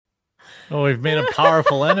Oh, we've made a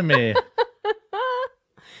powerful enemy.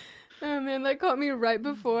 Oh man, that caught me right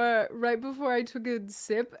before I took a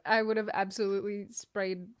sip. I would have absolutely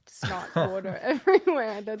sprayed snot water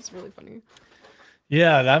everywhere. That's really funny.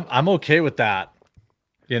 Yeah, I'm okay with that.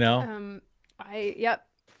 You know? Um, yep.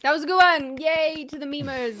 That was a good one. Yay to the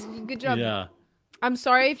memers. Good job. Yeah. I'm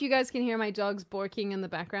sorry if you guys can hear my dogs barking in the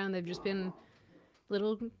background. They've just been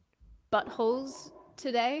little buttholes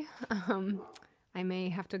today. I may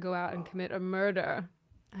have to go out and commit a murder.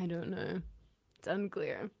 I don't know. It's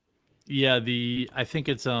unclear. Yeah, I think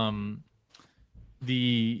it's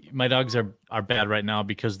the my dogs are bad right now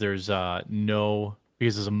because there's no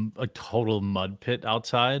because there's a total mud pit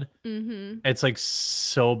outside. Mm-hmm. It's like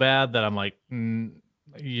so bad that I'm like,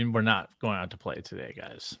 we're not going out to play today,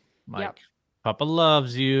 guys. Yep. Like, Papa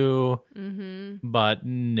loves you, Mm-hmm. but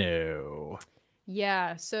no.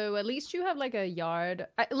 Yeah, so at least you have like a yard.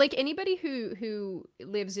 Like anybody who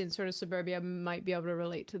lives in sort of suburbia might be able to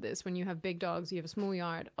relate to this. When you have big dogs, you have a small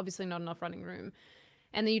yard, obviously not enough running room.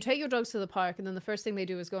 And then you take your dogs to the park, and then the first thing they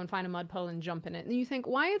do is go and find a mud puddle and jump in it. And you think,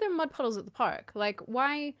 why are there mud puddles at the park? Like,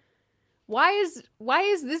 why is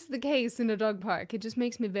this the case in a dog park? It just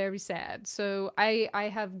makes me very sad. So I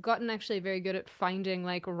have gotten actually very good at finding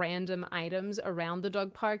like random items around the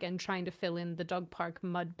dog park and trying to fill in the dog park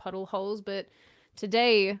mud puddle holes. But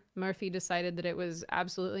today Murphy decided that it was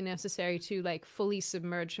absolutely necessary to like fully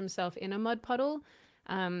submerge himself in a mud puddle.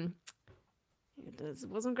 Um, it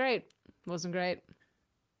wasn't great. Wasn't great.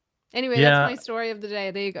 Anyway, that's Yeah, my story of the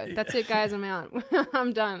day. There you go. That's it, guys. I'm out.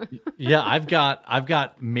 I'm done. yeah. I've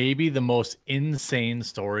got maybe the most insane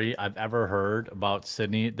story I've ever heard about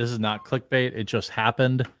Sydney. This is not clickbait. It just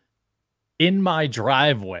happened in my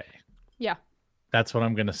driveway. Yeah. That's what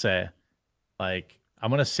I'm gonna say. Like, I'm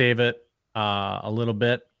gonna save it a little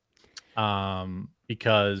bit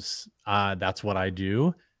because that's what I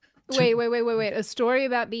do. Wait, wait, wait, wait, wait. A story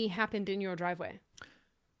about me happened in your driveway.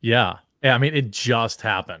 Yeah. Yeah, I mean, it just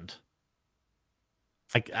happened.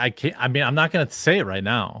 I can't. I mean, I'm not gonna say it right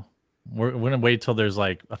now. We're gonna wait till there's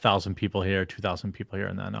like 1,000 people here, 2,000 people here,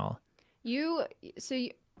 and then I'll. You, so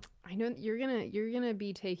you, I know you're gonna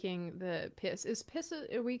be taking the piss. Is piss?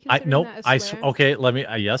 Are we I considering nope. that a swear? Okay. Let me.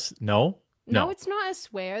 Yes. No. No, No. it's not a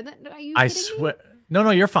swear. That are you I kidding me? swear. No.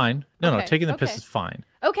 No. You're fine. No. No. Okay, Taking the piss okay, is fine.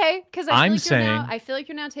 okay. Because I'm saying. I feel like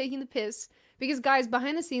you're now taking the piss. Because guys,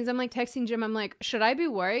 behind the scenes, I'm like texting Jim. I'm like, should I be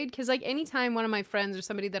worried? Because like anytime one of my friends or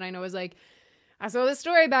somebody that I know is like, I saw this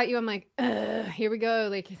story about you. I'm like, here we go.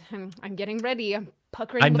 Like, I'm getting ready. I'm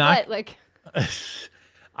puckering I'm the not. butt. Like,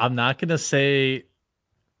 I'm not gonna say.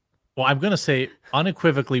 Well, I'm gonna say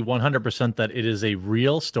unequivocally 100% that it is a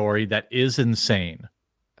real story that is insane,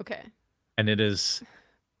 okay, and it is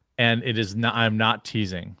not. I'm not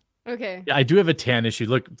teasing. okay. Yeah, I do have a tan issue.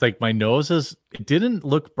 Look, like my nose is. It didn't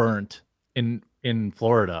look burnt in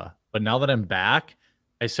Florida, but now that I'm back,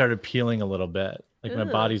 I started peeling a little bit. Like my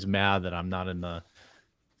Ugh. body's mad that I'm not in the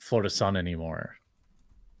Florida sun anymore.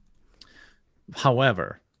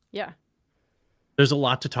 However, Yeah. there's a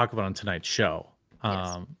lot to talk about on tonight's show.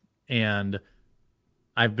 Yes. And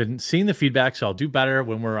I've been seeing the feedback, so I'll do better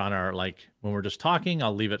when we're on our when we're just talking.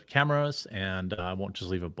 I'll leave it cameras, and I won't just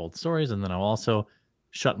leave it both stories, and then I'll also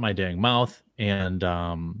shut my dang mouth and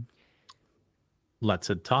lets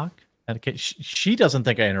it talk. And she doesn't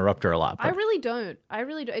think I interrupt her a lot, I but really don't. I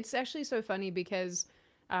really do. It's actually so funny because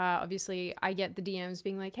obviously I get the DMs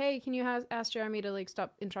being like, "Hey, can you ask Jeremy to like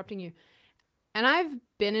stop interrupting you?" And I've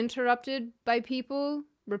been interrupted by people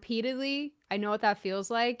repeatedly. I know what that feels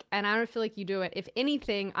like, and I don't feel like you do it. If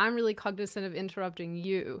anything, I'm really cognizant of interrupting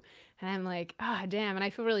you. And I'm like, ah, damn. And I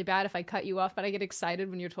feel really bad if I cut you off, but I get excited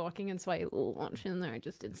when you're talking, and so I launch in there. I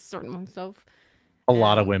just insert myself. a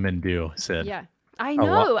lot of And women do, Sid. yeah, I A lot.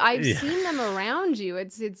 know. I've Yeah, seen them around you.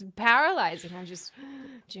 It's paralyzing. I'm just,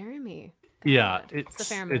 Jeremy. yeah. God, it's the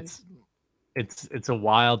It's pheromones. it's it's a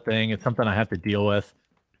wild thing. It's something I have to deal with.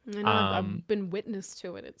 I know. Um, I've been witness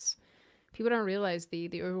to it. It's people don't realize the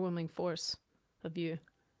overwhelming force of you.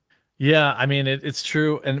 Yeah, I mean it's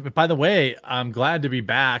true. And by the way, I'm glad to be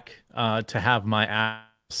back to have my app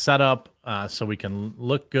set up so we can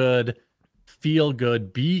look good, feel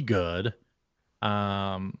good, be good.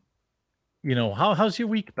 Um, how's your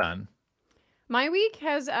week been? My week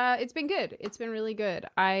has it's been good. It's been really good.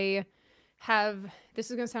 I have this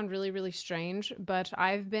is gonna sound really, really strange, but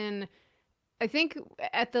I think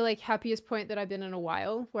at the like happiest point that I've been in a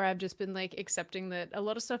while, where I've just been like accepting that a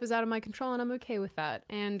lot of stuff is out of my control and I'm okay with that.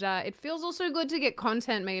 And it feels also good to get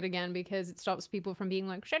content made again because it stops people from being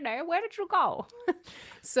like, Shanae, where did you go?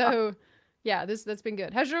 So yeah, that's been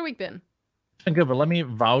good. How's your week been? It's been good, but let me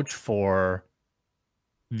vouch for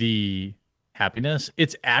the happiness.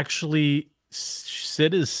 It's actually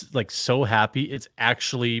Sid is like so happy. It's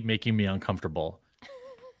actually making me uncomfortable.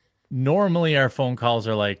 Normally, our phone calls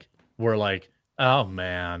are like we're like, oh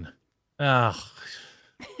man, ugh,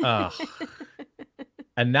 ugh,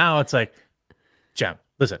 and now it's like, Jam,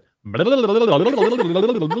 listen, for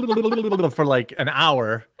like an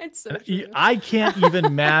hour. It's so true. I can't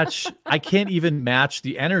even match. I can't even match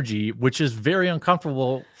the energy, which is very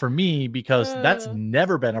uncomfortable for me because that's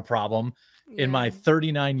never been a problem in my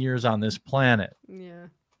 39 years on this planet. Yeah.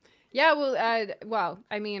 Yeah, well,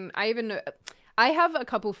 I mean, I even know I have a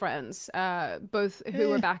couple friends, both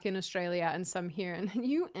who are back in Australia and some here. And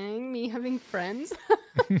you and me having friends,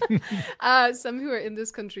 some who are in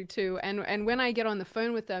this country too. And when I get on the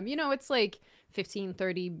phone with them, you know, it's like 15,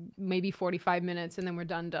 30, maybe 45 minutes, and then we're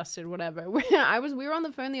done, dusted, whatever. We were on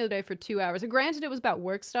the phone the other day for 2 hours. Granted, it was about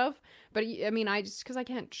work stuff, but I mean, because I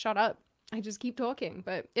can't shut up, I just keep talking.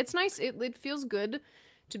 But it's nice. It feels good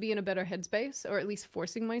to be in a better headspace, or at least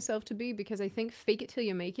forcing myself to be, because I think fake it till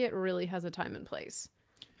you make it really has a time and place.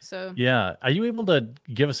 So yeah, are you able to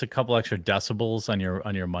give us a couple extra decibels on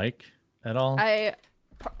your mic at all?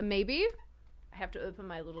 Maybe I have to open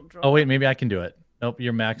my little drawer. Oh wait, maybe I can do it. Nope,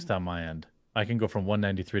 you're maxed on my end. I can go from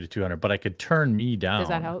 193 to 200, but I could turn me down. Does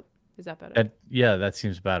that help? Is that better? Yeah, that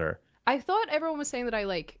seems better. I thought everyone was saying that I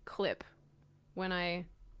like clip when I.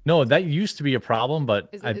 No, that used to be a problem, but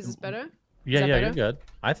is this better? Yeah, yeah, you're good.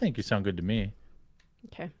 I think you sound good to me.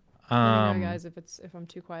 Okay. Let me know, guys, if I'm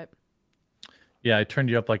too quiet. Yeah, I turned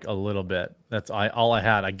you up like a little bit. That's all I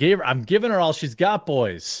had. I'm giving her all she's got,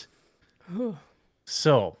 boys.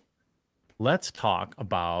 So, let's talk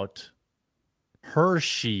about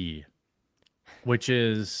Hershey, which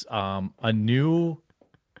is a new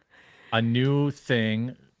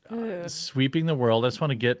thing sweeping the world. I just want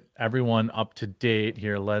to get everyone up to date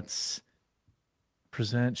here. Let's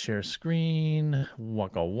present, share screen,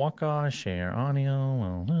 waka waka, share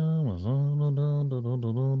audio.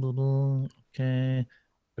 Okay,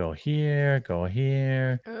 go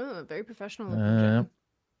here. Oh, very professional.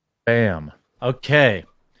 Bam. Okay.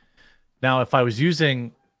 Now, if I was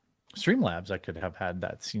using Streamlabs, I could have had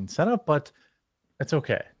that scene set up, but it's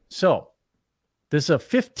okay. So, this is a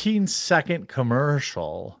 15-second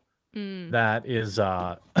commercial that is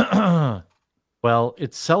well,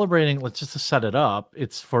 it's celebrating, let's just set it up.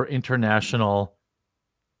 It's for International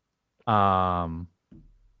Women's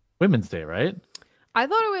Day, right? I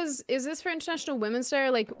thought it was, is this for International Women's Day or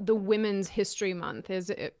like the Women's History Month?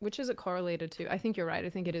 Which is it correlated to? I think you're right. I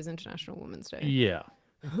think it is International Women's Day. Yeah.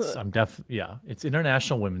 It's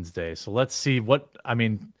International Women's Day. So let's see what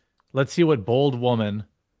bold woman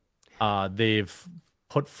they've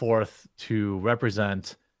put forth to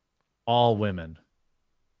represent all women.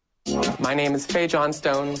 My name is Faye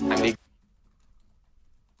Johnstone. That's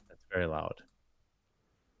very loud.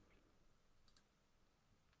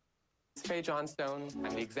 Faye Johnstone.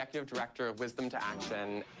 I'm the executive director of Wisdom to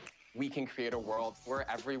Action. We can create a world where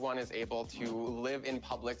everyone is able to live in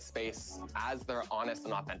public space as their honest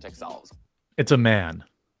and authentic selves. It's a man.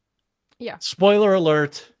 Yeah. Spoiler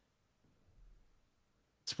alert.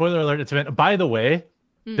 It's a man. By the way,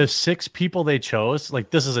 the 6 people they chose,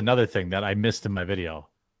 like this is another thing that I missed in my video.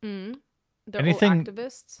 They're all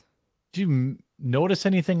activists. Do you notice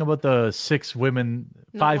anything about the 6 women,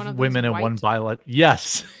 5 women and 1 violet?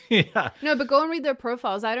 Yes. Yeah. No, but go and read their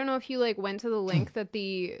profiles. I don't know if you like went to the link that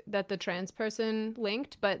the trans person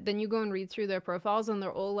linked, but then you go and read through their profiles and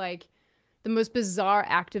they're all like the most bizarre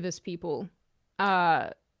activist people.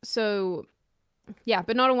 So yeah,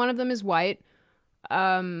 but not one of them is white.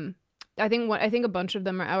 I think a bunch of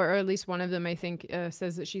them are, or at least one of them I think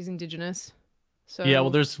says that she's indigenous. So yeah, well,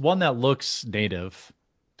 there's one that looks native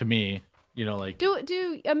to me. You know, like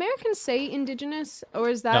do Americans say indigenous, or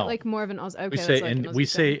is that like more of an Oz? Okay, we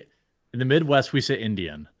say in the Midwest we say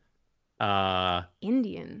Indian.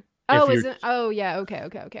 Indian. Oh, is it? Oh, yeah. Okay.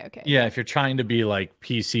 Yeah, if you're trying to be like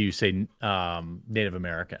PC, you say Native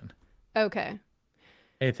American. Okay.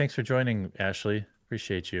 Hey, thanks for joining, Ashley.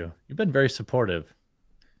 Appreciate you. You've been very supportive.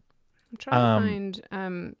 I'm trying to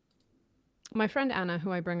find my friend Anna,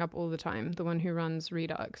 who I bring up all the time, the one who runs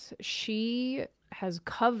Redux. She has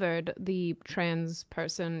covered the trans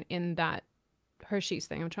person in that Hershey's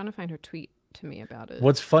thing. I'm trying to find her tweet to me about it.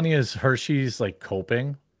 What's funny is Hershey's like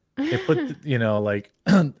coping. They put, like,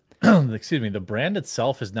 excuse me, the brand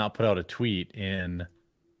itself has not put out a tweet in,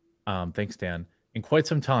 thanks, Dan, in quite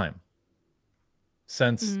some time.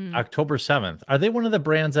 Since October 7th. Are they one of the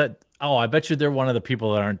brands that, I bet you they're one of the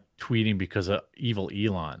people that aren't tweeting because of evil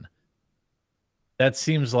Elon. That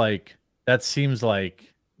seems like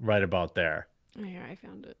right about there. Oh, yeah, I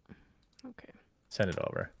found it. Okay. Send it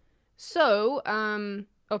over. So,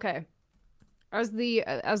 okay. As the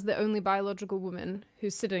only biological woman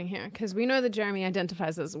who's sitting here, because we know that Jeremy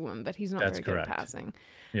identifies as a woman, but he's not That's very good at correct. passing.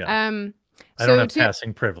 Yeah. I So don't have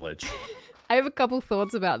passing privilege. I have a couple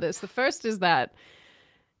thoughts about this. The first is that,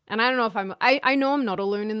 and I don't know if I know I'm not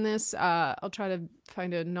alone in this. I'll try to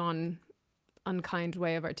find a non-unkind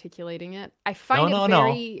way of articulating it. I find it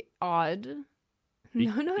very odd.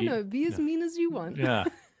 No. Be as mean as you want. Yeah.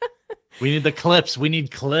 We need the clips. We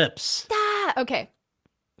need clips. Okay.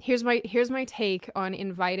 Here's my take on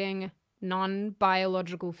inviting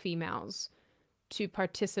non-biological females to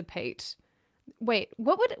participate. Wait,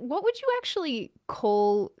 what would you actually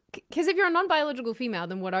call? Because if you're a non-biological female,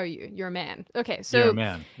 then what are you? You're a man. Okay, so you're a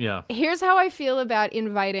man. Yeah. Here's how I feel about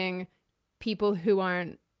inviting people who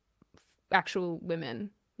aren't actual women,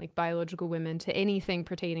 like biological women, to anything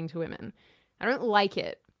pertaining to women. I don't like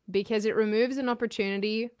it because it removes an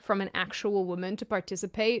opportunity from an actual woman to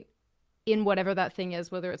participate in whatever that thing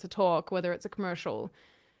is, whether it's a talk, whether it's a commercial,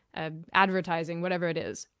 advertising, whatever it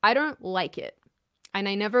is. I don't like it. And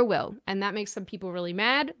I never will. And that makes some people really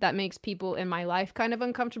mad. That makes people in my life kind of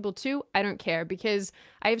uncomfortable too. I don't care because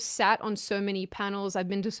I've sat on so many panels. I've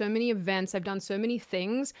been to so many events. I've done so many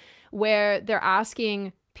things where they're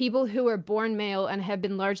asking people who are born male and have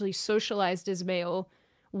been largely socialized as male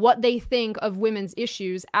what they think of women's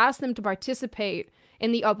issues, ask them to participate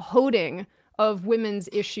in the upholding of women's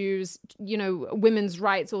issues, you know, women's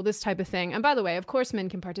rights, all this type of thing. And by the way, of course, men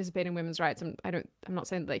can participate in women's rights. I'm not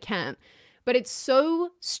saying that they can't, but it's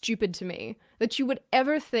so stupid to me that you would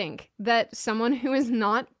ever think that someone who is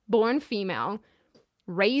not born female,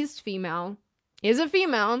 raised female, is a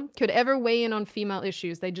female, could ever weigh in on female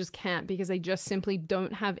issues. They just can't because they just simply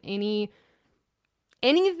don't have anything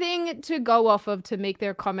to go off of to make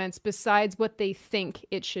their comments besides what they think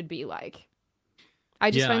it should be like. I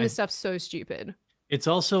just find this stuff so stupid. It's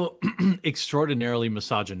also extraordinarily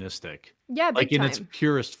misogynistic. Yeah, like in its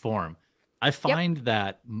purest form. I find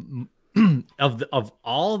that of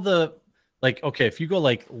all the, like, okay, if you go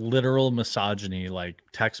like literal misogyny, like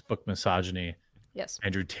textbook misogyny, yes,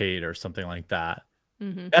 Andrew Tate or something like that,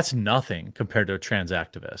 that's nothing compared to a trans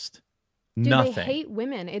activist. Dude, nothing. They hate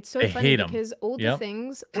women. It's so funny because all the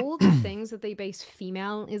things that they base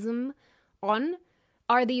femalism on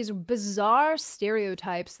are these bizarre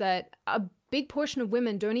stereotypes that a big portion of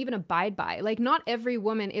women don't even abide by. Like, not every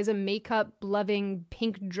woman is a makeup-loving,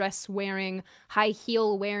 pink dress-wearing,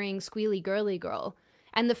 high-heel-wearing, squealy girly girl.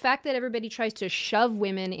 And the fact that everybody tries to shove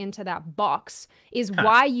women into that box is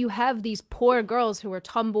why you have these poor girls who are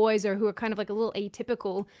tomboys or who are kind of like a little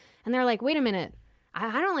atypical. And they're like, wait a minute.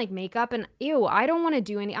 I don't like makeup, and ew, I don't want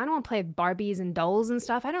to play with Barbies and dolls and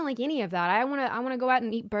stuff. I don't like any of that. I want to go out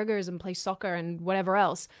and eat burgers and play soccer and whatever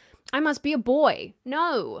else. I must be a boy.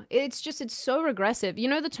 No, it's so regressive. You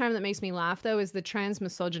know, the term that makes me laugh though is the trans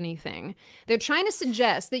misogyny thing. They're trying to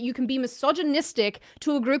suggest that you can be misogynistic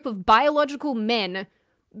to a group of biological men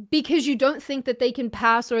because you don't think that they can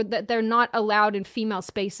pass or that they're not allowed in female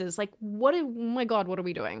spaces. Like, oh my God, what are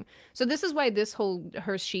we doing? So this is why this whole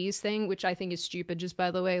Hershey's thing, which I think is stupid, just by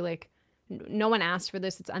the way, like, no one asked for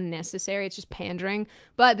this. It's unnecessary. It's just pandering.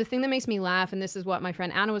 But the thing that makes me laugh, and this is what my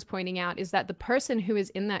friend Anna was pointing out, is that the person who is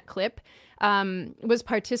in that clip was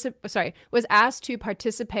asked to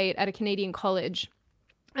participate at a Canadian college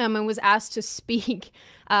and was asked to speak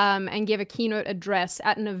and give a keynote address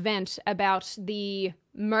at an event about the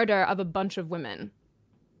murder of a bunch of women.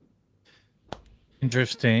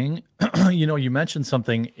 Interesting. You know, you mentioned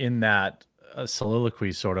something in that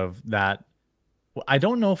soliloquy, sort of, that I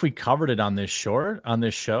don't know if we covered it on this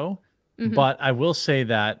show, but I will say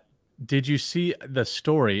that, did you see the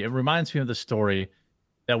story? It reminds me of the story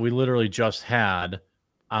that we literally just had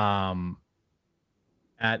at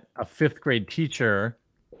a 5th grade teacher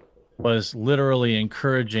was literally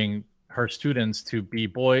encouraging her students to be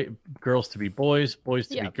girls to be boys to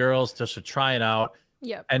be girls, just to try it out.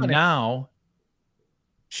 Yep. And now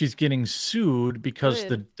she's getting sued because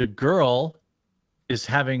the girl is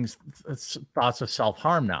having thoughts of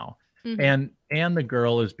self-harm now. And the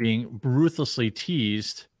girl is being ruthlessly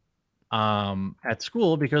teased at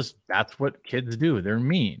school because that's what kids do. They're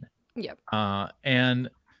mean. Yep. And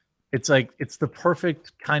it's like, it's the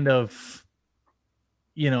perfect kind of,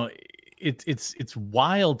 you know, it's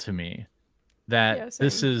wild to me that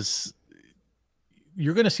this is,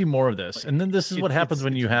 you're going to see more of this. And then this is what happens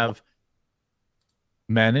when you have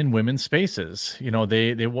men and women spaces. You know,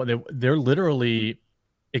 they're literally,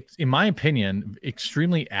 in my opinion,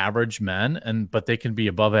 extremely average men, but they can be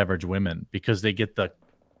above average women because they get the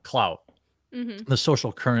clout, the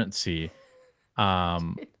social currency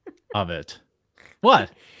of it.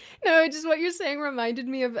 What? No, just what you're saying reminded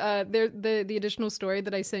me of the additional story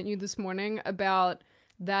that I sent you this morning about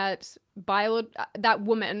that that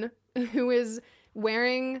woman who is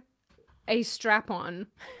wearing a strap-on.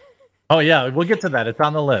 Oh yeah, we'll get to that. It's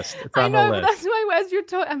on the list. It's I on know, the but list. that's why as you're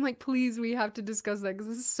talking, I'm like, please, we have to discuss that because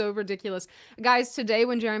this is so ridiculous. Guys, today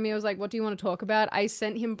when Jeremy was like, what do you want to talk about? I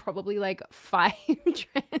sent him probably like 5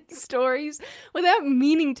 trans stories without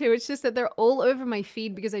meaning to. It's just that they're all over my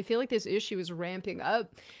feed because I feel like this issue is ramping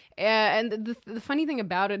up. And the funny thing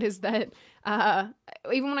about it is that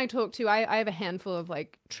even when I talk to, I have a handful of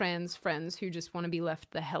like trans friends who just want to be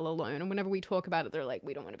left the hell alone. And whenever we talk about it, they're like,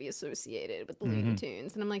 we don't want to be associated with the Looney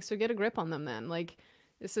Tunes. And I'm like, so get a grip on them then. Like,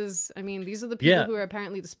 this is, I mean, these are the people who are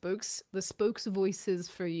apparently the spokes voices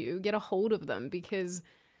for you. Get a hold of them because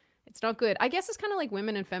it's not good. I guess it's kind of like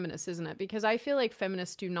women and feminists, isn't it? Because I feel like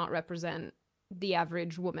feminists do not represent the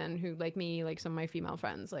average woman who, like me, like some of my female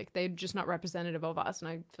friends, like they're just not representative of us. And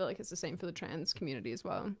I feel like it's the same for the trans community as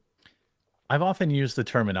well. I've often used the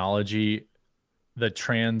terminology, the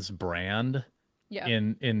trans brand,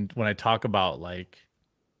 in when I talk about like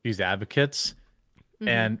these advocates,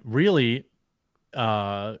 and really,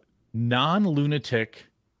 non-lunatic,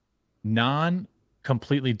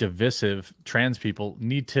 non-completely divisive trans people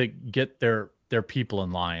need to get their people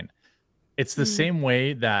in line. It's the same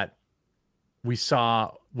way that we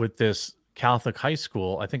saw with this Catholic high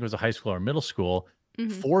school, I think it was a high school or middle school,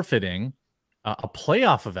 forfeiting a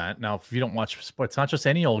playoff event. Now, if you don't watch sports, it's not just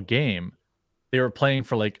any old game. They were playing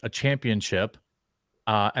for like a championship,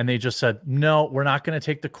 and they just said, no, we're not going to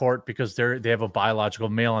take the court because they have a biological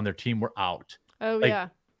male on their team. We're out. Oh, like, yeah.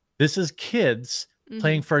 This is kids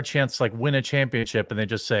playing for a chance to like win a championship, and they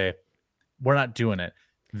just say, we're not doing it.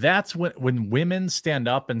 That's when women stand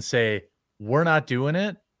up and say, we're not doing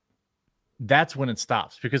it. That's when it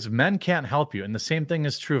stops, because men can't help you. And the same thing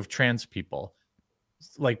is true of trans people.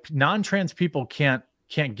 Like non-trans people can't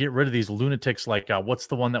get rid of these lunatics. Like what's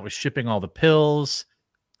the one that was shipping all the pills?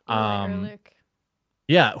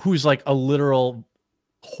 Yeah, who's like a literal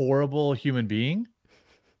horrible human being.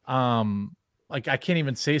 Like I can't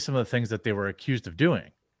even say some of the things that they were accused of doing.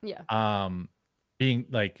 Yeah. Being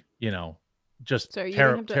like, just so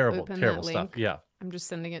terrible stuff. Link. Yeah. I'm just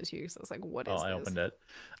sending it to you. So I was like, what is this? I opened it.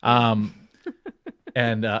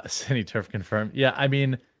 And Cindy Turf confirmed. Yeah, I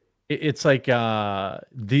mean, it's like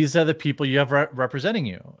these are the people you have representing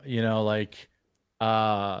you. Like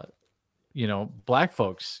black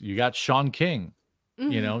folks. You got Sean King.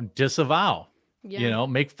 Disavow. Yeah.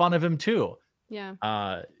 Make fun of him too. Yeah.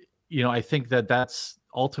 I think that's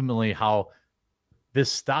ultimately how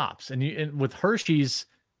this stops. And with Hershey's,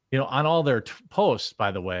 on all their posts,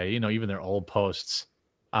 by the way, even their old posts,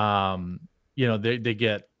 they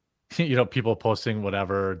get, people posting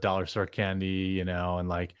whatever, dollar store candy, and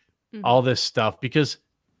like all this stuff, because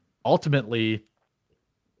ultimately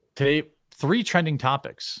today, 3 trending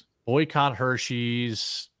topics: boycott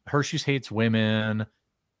Hershey's hates women.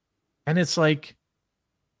 And it's like,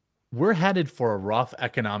 we're headed for a rough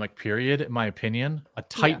economic period, in my opinion, a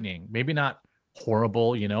tightening, maybe not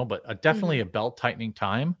horrible, but definitely a belt tightening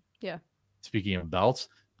time. Yeah. Speaking of belts,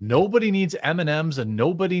 nobody needs M&Ms and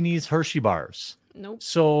nobody needs Hershey bars. Nope.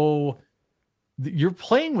 So you're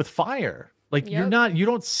playing with fire. Like you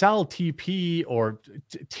don't sell TP or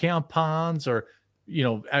tampons or,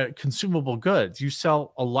 consumable goods. You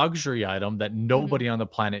sell a luxury item that nobody on the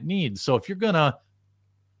planet needs. So if you're going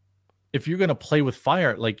to play with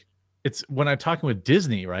fire, like it's when I'm talking with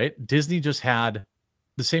Disney, right? Disney just had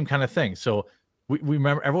the same kind of thing. So we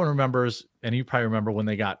remember, everyone remembers, and you probably remember when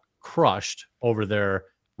they got crushed over their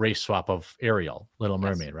race swap of Ariel, Little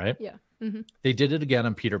Mermaid, right? Yeah. They did it again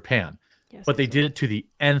on Peter Pan, but they did it to the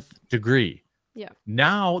nth degree. Yeah.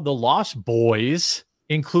 Now the Lost Boys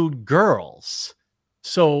include girls.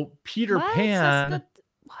 So Peter Pan,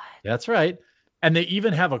 that's right. And they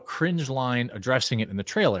even have a cringe line addressing it in the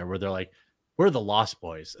trailer where they're like, we're the Lost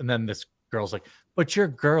Boys. And then this girl's like, but you're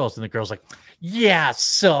girls. And the girl's like, yeah,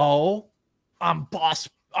 so I'm a boss,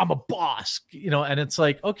 and it's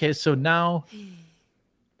like, okay, so now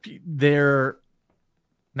Peter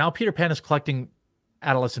Pan is collecting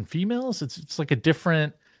adolescent females. It's like a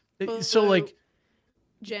different, so like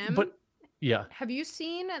Gem. But yeah. Have you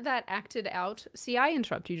seen that acted out? See, I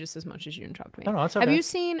interrupt you just as much as you interrupt me. No, it's okay. Have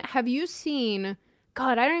you seen,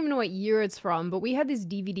 God, I don't even know what year it's from, but we had this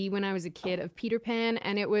DVD when I was a kid of Peter Pan,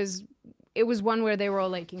 and it was one where they were all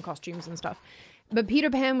like in costumes and stuff. But Peter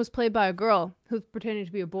Pan was played by a girl who pretended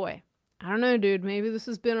to be a boy. I don't know, dude. Maybe this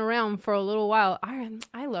has been around for a little while.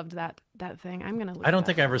 I loved that thing. I'm gonna. I don't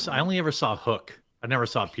think I only ever saw Hook. I never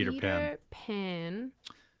saw Peter Pan. Pan.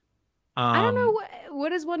 I don't know what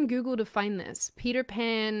does one Google to find this? Peter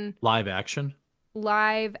Pan Live action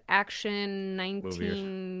live action movie.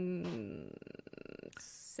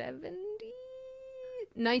 1970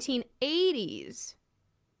 1980s.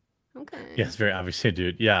 Okay. Yeah, it's very obviously,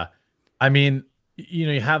 dude. Yeah. I mean,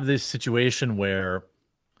 you have this situation where,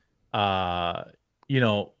 uh,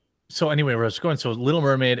 so anyway, where I was going, so Little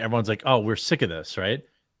Mermaid, everyone's like, oh, we're sick of this, right?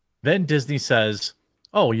 Then Disney says,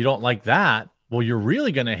 oh, you don't like that? Well, you're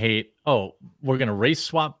really going to hate, oh, we're going to race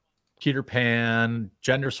swap Peter Pan,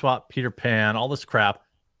 gender swap Peter Pan, all this crap.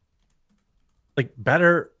 Like,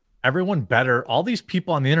 everyone better, all these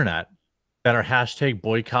people on the internet that are hashtag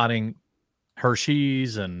boycotting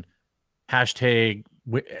Hershey's and hashtag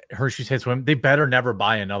Hershey's hates women, they better never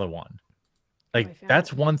buy another one. Like,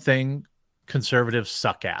 that's one thing conservatives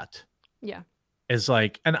suck at. Yeah. Is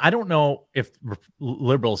like, and I don't know if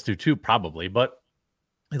liberals do too, probably, but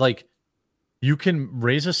like, you can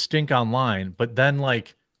raise a stink online, but then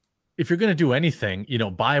like, if you're going to do anything,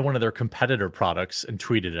 buy one of their competitor products and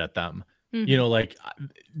tweet it at them. Like,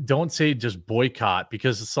 don't say just boycott,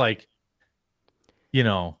 because it's like,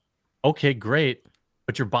 okay, great,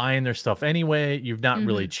 but you're buying their stuff anyway. You've not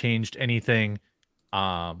really changed anything,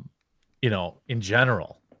 in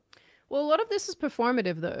general. Well, a lot of this is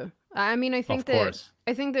performative, though. I mean, I think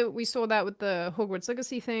that we saw that with the Hogwarts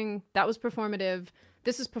Legacy thing. That was performative.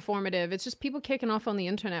 This is performative. It's just people kicking off on the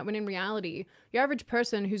internet, when in reality, your average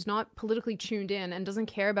person who's not politically tuned in and doesn't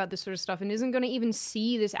care about this sort of stuff and isn't going to even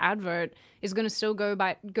see this advert is going to still go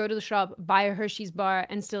to the shop, buy a Hershey's bar,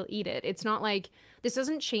 and still eat it. It's not like this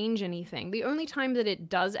doesn't change anything. The only time that it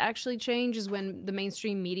does actually change is when the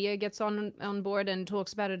mainstream media gets on board and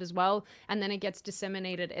talks about it as well, and then it gets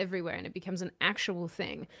disseminated everywhere and it becomes an actual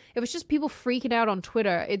thing. If it's just people freaking out on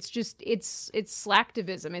Twitter, it's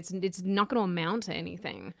slacktivism. It's not going to amount to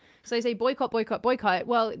anything. So they say boycott, boycott, boycott.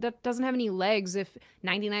 Well, that doesn't have any legs if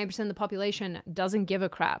 99% of the population doesn't give a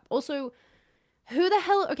crap. Also, who the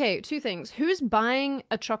hell... Okay, two things. Who's buying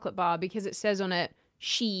a chocolate bar because it says on it,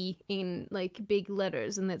 she, in like big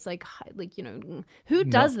letters, and it's like who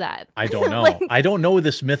does that? I don't know. I don't know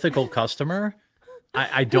this mythical customer.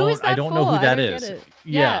 I don't know who that is.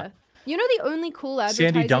 Yeah. The only cool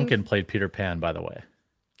advertising... Sandy Duncan played Peter Pan, by the way.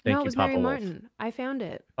 Thank you, it was Papa Mary Wolf. Martin. I found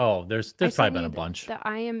it. Oh, there's probably been a bunch. The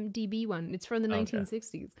IMDb one. It's from the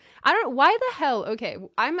 1960s. I don't... Why the hell... Okay,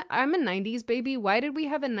 I'm a 90s baby. Why did we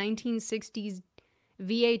have a 1960s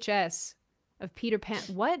VHS of Peter Pan?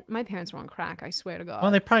 What? My parents were on crack, I swear to God. Well,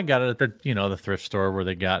 they probably got it at the, the thrift store where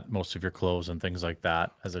they got most of your clothes and things like that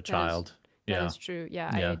as a child. That is true.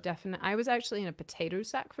 Yeah. I was actually in a potato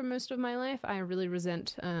sack for most of my life. I really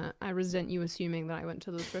resent you assuming that I went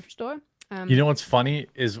to the thrift store. You know what's funny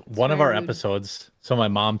is one of our episodes, so my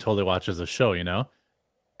mom totally watches the show,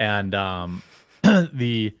 and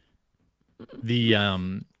the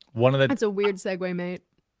one of the... That's a weird segue, mate.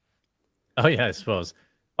 Oh yeah, I suppose.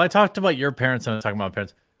 I talked about your parents and I was talking about my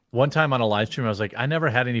parents. One time on a live stream, I was like, I never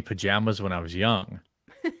had any pajamas when I was young.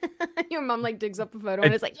 Your mom digs up a photo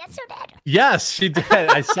and is like, yes, you did. Yes, she did.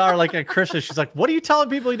 I saw her at Christmas. She's like, what are you telling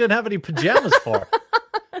people you didn't have any pajamas for?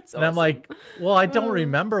 That's and awesome. I'm like, well, I don't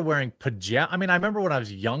remember wearing pajamas. I mean, I remember when I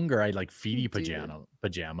was younger, I feety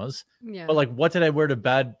pajamas. Yeah. But what did I wear to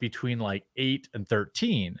bed between 8 and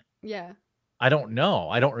 13? Yeah. I don't know.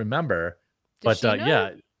 I don't remember. Does she know?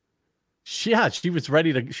 Yeah. She was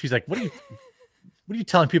ready to. She's like, what are you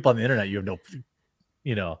telling people on the internet? You have no,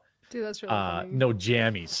 Dude, that's really funny. No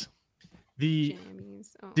jammies.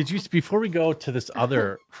 Jammies. Oh. Did you, before we go to this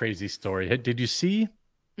other crazy story, did you see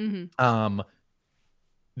that?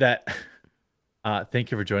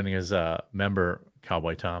 Thank you for joining as a member,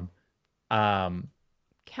 Cowboy Tom.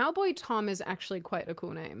 Cowboy Tom is actually quite a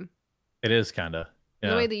cool name. It is kind of.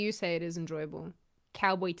 Yeah. The way that you say it is enjoyable.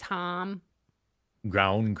 Cowboy Tom.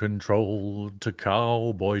 Ground control to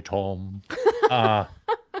Cowboy Tom.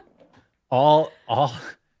 All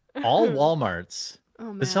Walmarts. Oh,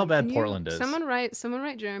 man. This is how bad Portland is. Someone write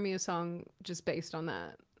Jeremy a song just based on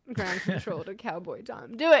that. Ground control to Cowboy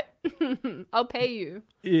Tom. Do it. I'll pay you.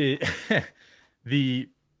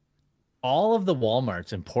 All of the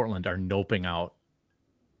Walmarts in Portland are noping out.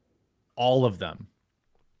 All of them.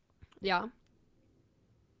 Yeah.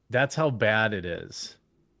 That's how bad it is.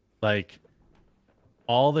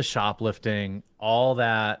 All the shoplifting, all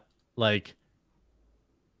that,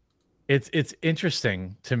 it's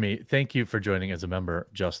interesting to me. Thank you for joining as a member,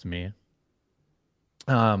 Just Me.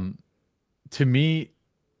 To me,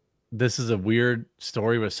 this is a weird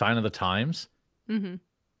story with sign of the times. Mm-hmm.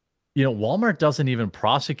 Walmart doesn't even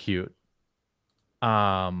prosecute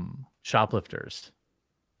shoplifters.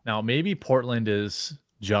 Now, maybe Portland is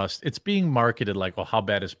just, it's being marketed like, well, how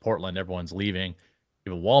bad is Portland? Everyone's leaving.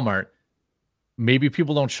 Even Walmart. Maybe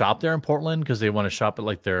people don't shop there in Portland because they want to shop at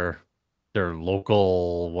like their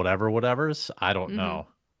local whatever's. I don't know.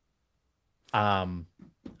 All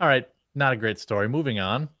right, not a great story. Moving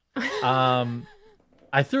on.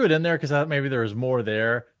 I threw it in there because I thought maybe there was more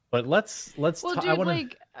there, but let's. Well,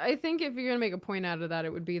 dude, I think if you're gonna make a point out of that,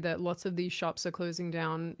 it would be that lots of these shops are closing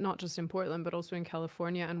down, not just in Portland, but also in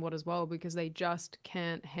California and what as well, because they just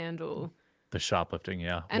can't handle the shoplifting.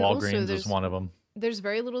 Yeah, and Walgreens is one of them. There's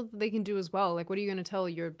very little that they can do as well. Like, what are you gonna tell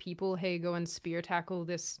your people? Hey, go and spear tackle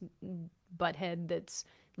this butthead that's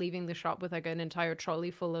leaving the shop with like an entire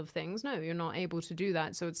trolley full of things. No, you're not able to do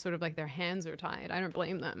that. So it's sort of like their hands are tied. I don't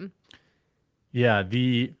blame them. Yeah.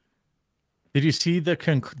 Did you see the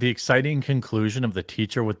exciting conclusion of the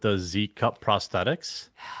teacher with the Z cup prosthetics?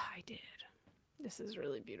 I did. This is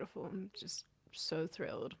really beautiful. I'm just so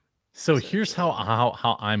thrilled. So here's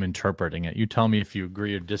how I'm interpreting it. You tell me if you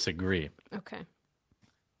agree or disagree. Okay.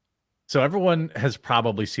 So everyone has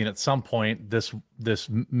probably seen at some point this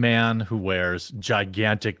man who wears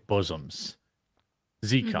gigantic bosoms,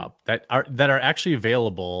 Z cup, that are actually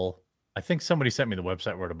available. I think somebody sent me the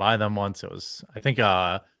website where to buy them once. It was, I think,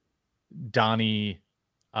 Danny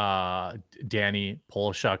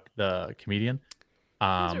Polishuk, the comedian. These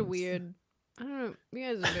are weird. I don't know. You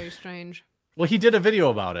guys are very strange. Well, he did a video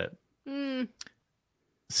about it.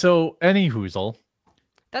 So any hoozle.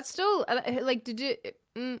 That's still like, did you?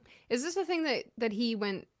 Is this a thing that he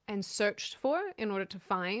went and searched for in order to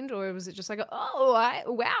find, or was it just like,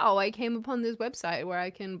 wow, I came upon this website where I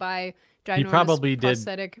can buy ginormous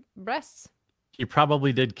prosthetic breasts? He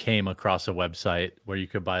probably came across a website where you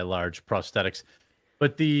could buy large prosthetics,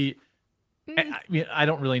 but I mean, I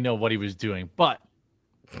don't really know what he was doing, but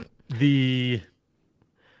the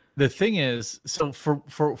thing is, so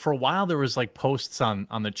for a while there was like posts on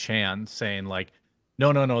the Chan saying like,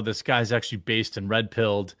 no, this guy's actually based in Red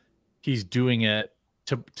Pilled. He's doing it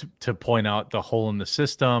to point out the hole in the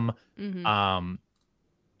system,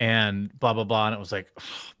 and blah blah blah. And it was like,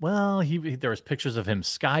 well, there was pictures of him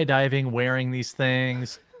skydiving wearing these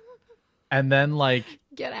things, and then like,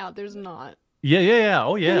 get out. There's not. Yeah.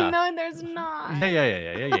 Oh yeah. No, there's not.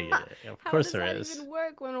 Yeah. Of course there is. How does that even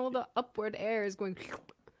work when all the upward air is going?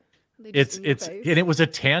 And it was a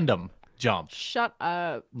tandem jump. Shut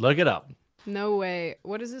up. Look it up. No way.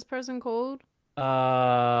 What is this person called?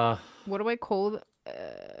 What do I call?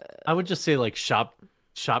 I would just say like shop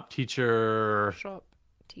teacher. Shop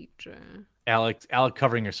teacher. Alec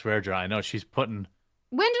covering her swear jar. I know she's putting.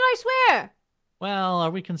 When did I swear? Well, are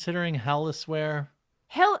we considering hell a swear?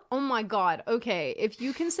 Hell, oh my god. Okay, if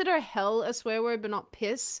you consider hell a swear word but not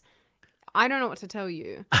piss, I don't know what to tell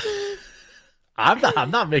you. I'm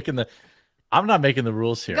not making the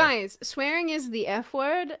rules here. Guys, swearing is the F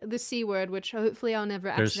word, the C word, which hopefully I'll never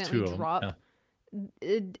accidentally drop. Yeah.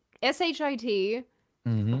 SHIT.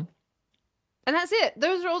 And that's it.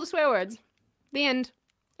 Those are all the swear words. The end.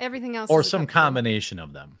 Everything else. Or some combination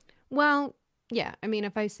of them. Well, yeah. I mean,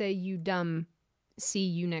 if I say you dumb, see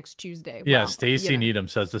you next Tuesday. Yeah, Stacy Needham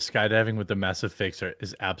says the skydiving with the massive fixer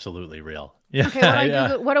is absolutely real. Yeah.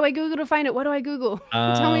 Okay, what do I Google to find it? What do I Google?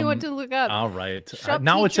 Tell me what to look up. All right.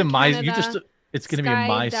 Now it's in my it's going to be in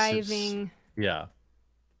my skydiving. Yeah.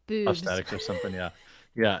 Boobs. Prosthetics or something, yeah.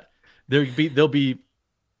 Yeah. There'll be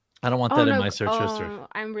I don't want that in my search history.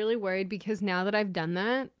 I'm really worried because now that I've done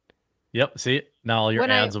that. Yep, see? Now all your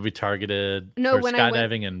ads will be targeted for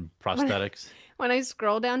skydiving and prosthetics. When I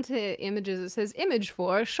scroll down to images, it says image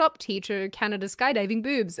for shop teacher Canada skydiving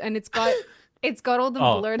boobs, and it's got all the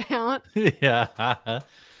blurred out. Yeah.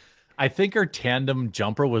 I think her tandem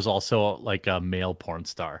jumper was also like a male porn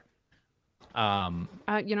star. I'm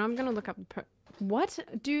gonna look up what,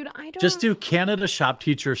 dude. I don't just do Canada shop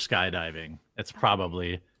teacher skydiving. It's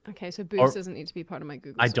probably okay. So boobs doesn't need to be part of my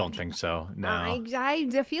Google. I don't think so. No, I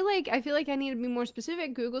feel like I need to be more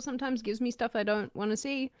specific. Google sometimes gives me stuff I don't want to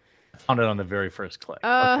see. I found it on the very first click.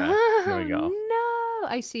 Okay, here we go. No,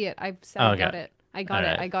 I see it. I got it. I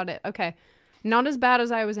got it. Okay, not as bad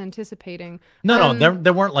as I was anticipating. No,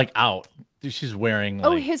 they weren't like out. She's wearing. Like...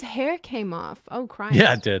 Oh, his hair came off. Oh, Christ.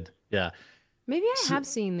 Yeah, it did. Yeah. Maybe I have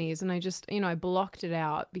seen these, and I just, I blocked it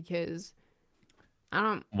out because I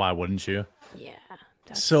don't. Why wouldn't you? Yeah.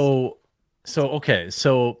 So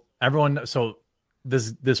everyone, so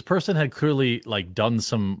this person had clearly like done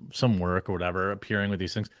some work or whatever, appearing with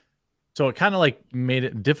these things. So it kind of like made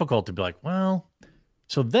it difficult to be like, well.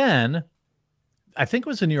 So then, I think it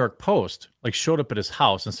was the New York Post like showed up at his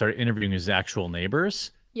house and started interviewing his actual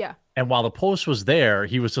neighbors. Yeah. And while the Post was there,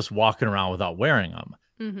 he was just walking around without wearing them.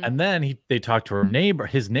 And then they talked to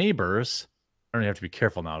his neighbors, I don't have to be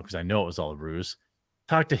careful now because I know it was all a ruse.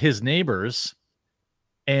 Talked to his neighbors,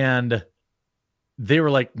 and they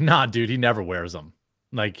were like, nah, dude, he never wears them.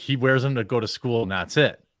 Like, he wears them to go to school, and that's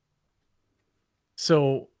it.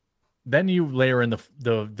 So then you layer in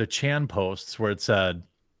the Chan posts where it said,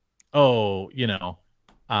 oh,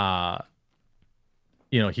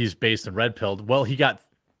 he's based in red pilled. Well, he got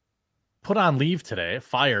put on leave today,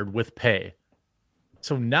 fired with pay.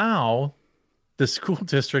 So now the school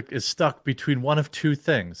district is stuck between one of two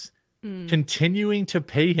things: continuing to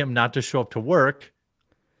pay him not to show up to work,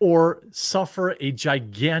 or suffer a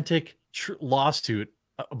gigantic lawsuit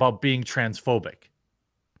about being transphobic,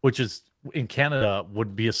 which is in Canada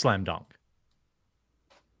would be a slam dunk.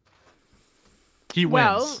 He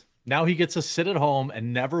wins. Now he gets to sit at home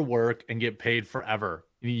and never work and get paid forever.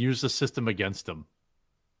 And he used the system against him.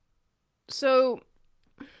 So,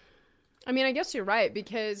 I mean, I guess you're right,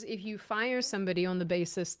 because if you fire somebody on the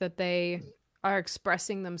basis that they are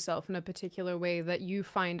expressing themselves in a particular way that you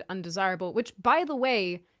find undesirable, which, by the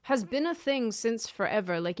way, has been a thing since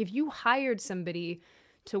forever. Like, if you hired somebody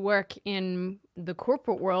to work in the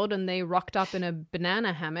corporate world and they rocked up in a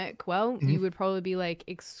banana hammock, well, you would probably be like,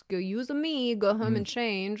 excuse me, go home and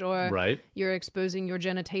change, or you're exposing your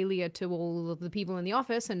genitalia to all of the people in the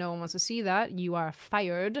office and no one wants to see that, you are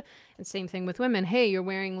fired. And same thing with women. Hey, you're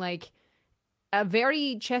wearing like a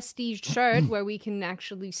very chesty shirt where we can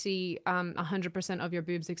actually see 100% of your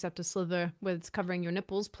boobs except a slither where it's covering your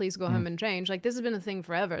nipples, please go home and change. Like, this has been a thing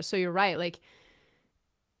forever. So you're right, like,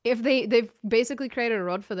 if they've basically created a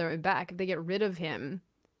rod for their own back, if they get rid of him,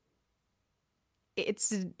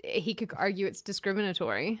 he could argue it's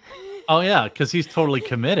discriminatory. Oh yeah, because he's totally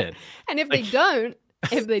committed. And if they don't,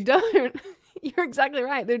 you're exactly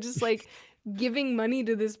right. They're just like giving money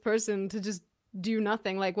to this person to just do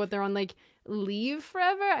nothing. Like, what, they're on like leave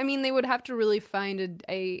forever? I mean, they would have to really find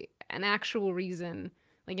an actual reason,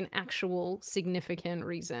 like an actual significant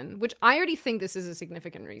reason, which I already think this is a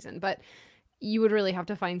significant reason, but you would really have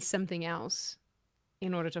to find something else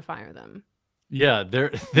in order to fire them. Yeah,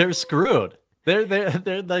 they're screwed.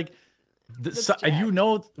 They're like,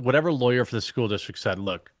 whatever lawyer for the school district said,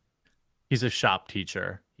 look, he's a shop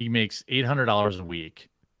teacher. He makes $800 a week.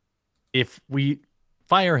 If we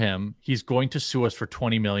fire him, he's going to sue us for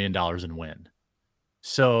 $20 million and win.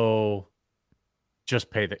 So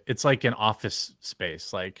just pay it's like an office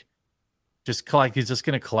space. Like, he's just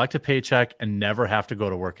going to collect a paycheck and never have to go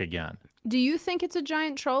to work again. Do you think it's a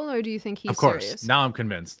giant troll, or do you think he's Of course. serious? Now I'm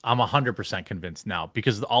convinced. I'm 100% convinced now,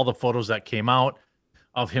 because all the photos that came out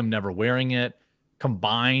of him never wearing it,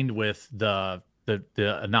 combined with the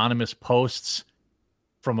anonymous posts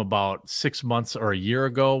from about 6 months or a year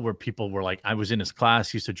ago, where people were like, I was in his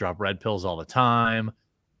class, he used to drop red pills all the time.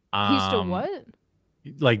 He used to what?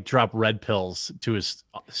 Like, drop red pills to his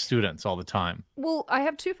students all the time. Well, I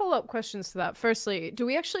have two follow-up questions to that. Firstly, do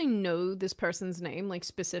we actually know this person's name, like,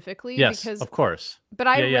 specifically? Yes, of course. But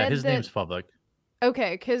I read his name's public.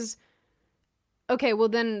 Okay, well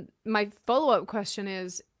then my follow-up question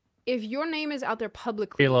is, if your name is out there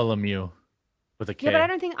publicly... Kayla Lemieux with a K. Yeah,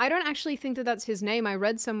 but I don't actually think that that's his name. I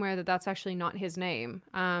read somewhere that that's actually not his name.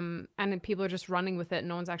 And then people are just running with it, and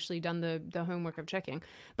no one's actually done the homework of checking.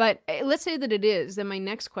 But let's say that it is. Then my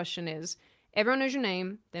next question is, everyone knows your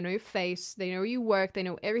name, they know your face, they know where you work, they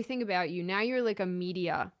know everything about you. Now you're like a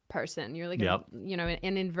media person. You're like an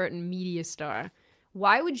inadvertent media star.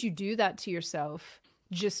 Why would you do that to yourself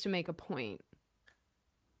just to make a point?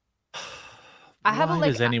 Why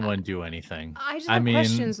does anyone do anything? I just have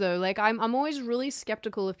questions, though. Like, I'm always really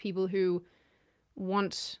skeptical of people who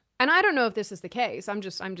want, and I don't know if this is the case. I'm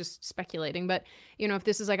just speculating. But if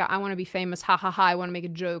this is like, I want to be famous, ha ha ha, I want to make a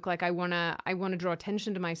joke, like I want to draw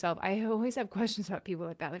attention to myself. I always have questions about people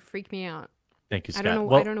like that. They freak me out. Thank you, Scott.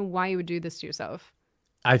 I don't know why you would do this to yourself.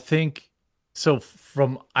 I think so.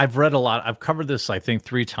 I've read a lot. I've covered this, I think,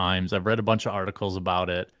 3 times. I've read a bunch of articles about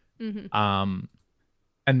it. Mm-hmm.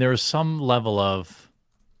 And there's some level of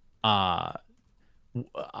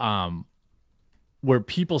where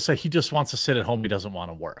people say he just wants to sit at home, he doesn't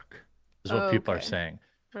want to work, is what people are saying.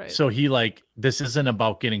 Right. So this isn't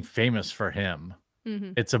about getting famous for him.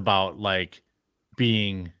 Mm-hmm. It's about like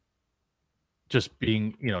being,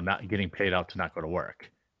 not getting paid out to not go to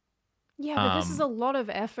work. Yeah, but this is a lot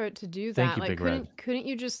of effort to do that. Thank you, like, couldn't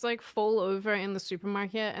you just like fall over in the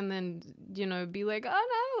supermarket and then be like,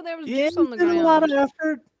 oh no, there was juice on the ground. A lot of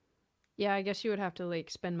effort. Yeah, I guess you would have to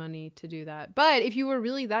like spend money to do that. But if you were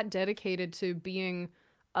really that dedicated to being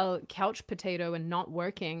a couch potato and not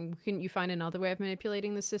working, couldn't you find another way of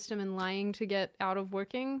manipulating the system and lying to get out of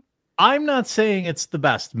working? I'm not saying it's the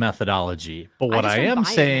best methodology, but what I am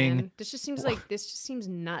saying, this just seems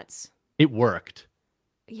nuts. It worked.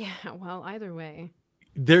 Yeah, well, either way.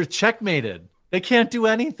 They're checkmated. They can't do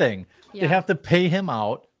anything. Yeah. They have to pay him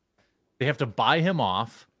out. They have to buy him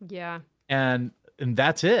off. Yeah. And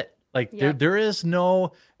that's it. Like Yep. there is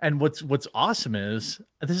no, and what's awesome is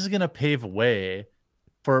this is gonna pave a way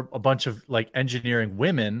for a bunch of like engineering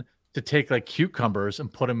women to take like cucumbers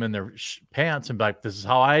and put them in their pants and be like, this is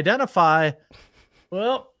how I identify.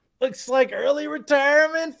 Well, looks like early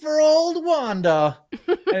retirement for old Wanda.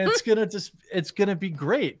 And it's gonna be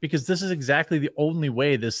great because this is exactly the only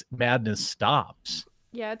way this madness stops.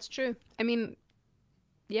 Yeah, it's true. I mean,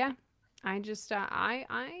 yeah. I just I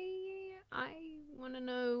want to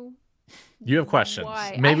know. You have questions.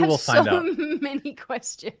 Why. Maybe we'll find out. I have so many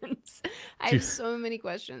questions. I have so many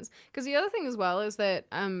questions. Because the other thing as well is that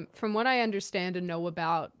from what I understand and know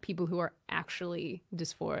about people who are actually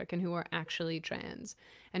dysphoric and who are actually trans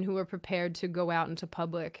and who are prepared to go out into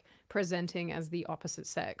public presenting as the opposite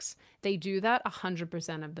sex, they do that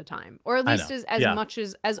 100% of the time. Or at least as much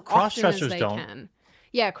as often as they can.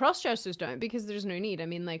 Yeah, cross-dressers don't because there's no need. I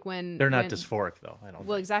mean, like when they're not dysphoric though. I don't.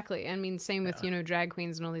 Well, exactly. I mean, same with drag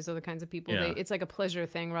queens and all these other kinds of people. Yeah. It's like a pleasure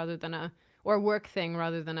thing rather than a work thing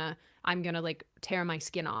rather than I'm gonna like tear my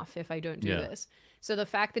skin off if I don't do this. So the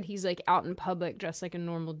fact that he's like out in public dressed like a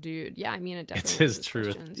normal dude, yeah, I mean it definitely. It's his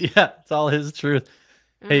truth. Yeah, it's all his truth.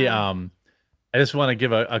 Hey, I just want to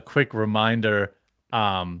give a quick reminder.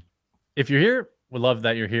 If you're here, we love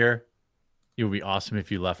that you're here. It would be awesome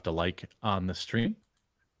if you left a like on the stream.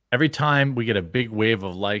 Every time we get a big wave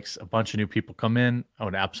of likes, a bunch of new people come in. I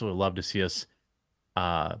would absolutely love to see us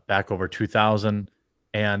back over 2,000.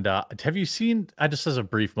 And have you seen, just as a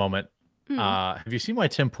brief moment, have you seen why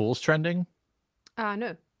Tim Pool's trending?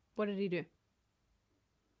 No. What did he do?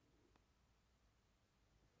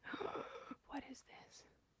 What is this?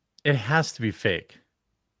 It has to be fake.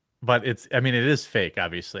 But it is fake,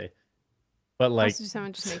 obviously. But like,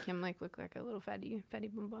 someone just make him like look like a little fatty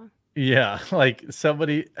bumba. Yeah, like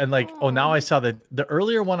somebody, and like, now I saw the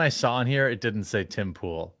earlier one I saw in here, it didn't say Tim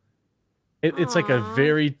Pool. It's like a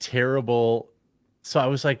very terrible. So I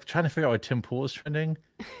was like trying to figure out why Tim Pool was trending,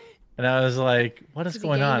 and I was like, what is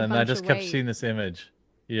going on? And I just kept seeing this image.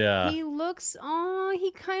 Yeah. He looks. Oh,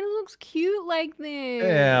 he kind of looks cute like this.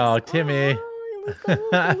 Yeah, Timmy. Oh, he looks like a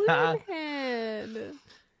little balloon head.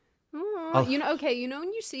 Oh, you know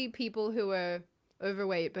when you see people who are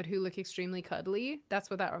overweight but who look extremely cuddly, that's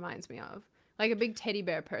what that reminds me of. Like a big teddy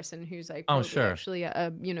bear person who's like actually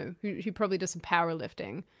who probably does some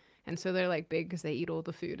powerlifting, and so they're like big because they eat all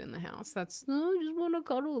the food in the house. I just want to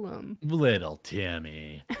cuddle them. Little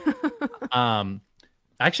Timmy. I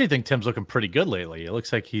actually think Tim's looking pretty good lately. It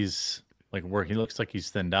looks like he's like working. He looks like he's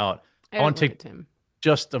thinned out. I want to take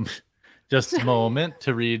just a moment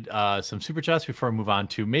to read some super chats before I move on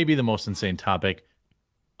to maybe the most insane topic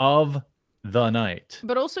of the night.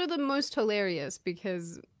 But also the most hilarious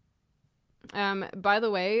because, by the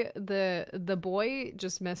way, the boy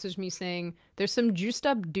just messaged me saying, there's some juiced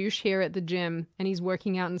up douche here at the gym and he's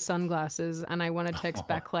working out in sunglasses. And I want to text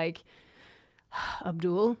back like,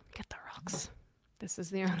 Abdul, get the rocks. This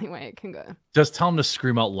is the only way it can go. Just tell him to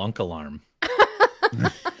scream out lunk alarm.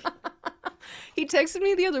 He texted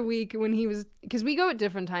me the other week when he was, because we go at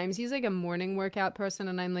different times. He's like a morning workout person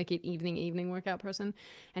and I'm like an evening workout person.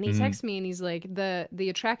 And he texts me and he's like, the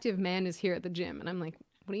attractive man is here at the gym. And I'm like,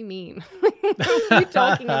 what do you mean? What are you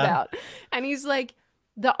talking about? And he's like,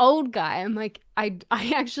 the old guy. I'm like, I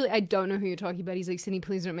don't know who you're talking about. He's like, Sydney,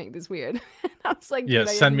 please don't make this weird. I was like, yeah,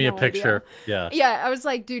 send me a picture. Idea. Yeah. I was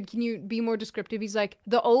like, dude, can you be more descriptive? He's like,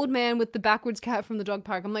 the old man with the backwards cat from the dog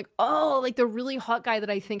park. I'm like, oh, like the really hot guy that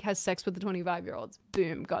I think has sex with the 25-year-olds.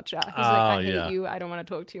 Boom, gotcha. He's like, I hate you. I don't want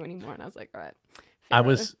to talk to you anymore. And I was like, all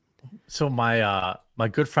right. So my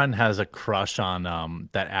good friend has a crush on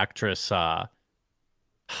that actress.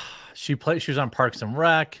 She was on Parks and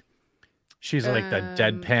Rec. She's like the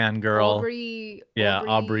deadpan girl.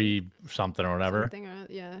 Aubrey something or whatever.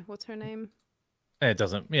 What's her name? It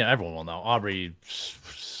doesn't. Yeah, everyone will know. Aubrey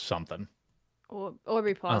something.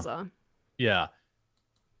 Aubrey Plaza. Yeah.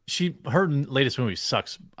 Her latest movie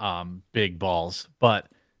sucks big balls. But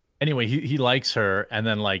anyway, he likes her. And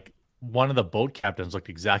then like one of the boat captains looked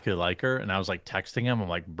exactly like her. And I was like texting him. I'm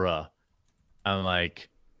like, bruh. I'm like,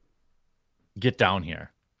 get down here.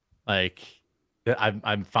 Like,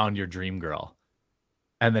 I've found your dream girl.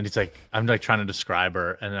 And then he's like, I'm like trying to describe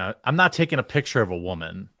her. And I'm not taking a picture of a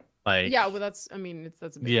woman. Like, yeah, well, that's a big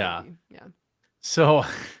deal. Yeah. So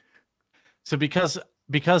because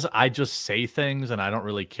I just say things and I don't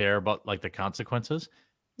really care about like the consequences.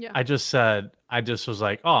 Yeah. I just was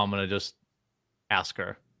like, oh, I'm going to just ask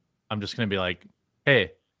her. I'm just going to be like,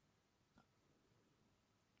 hey,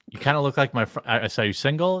 you kind of look like my friend. I saw you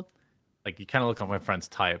single, like you kind of look like my friend's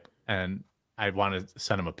type, and I wanted to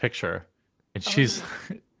send him a picture, and she's,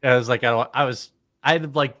 I was like, I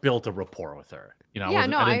had like built a rapport with her, you know. Yeah,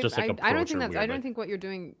 no, I didn't just like I don't approach think her that's. I weirdly. don't think what you're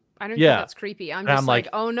doing. I don't think Yeah. that's creepy. I'm And just I'm like,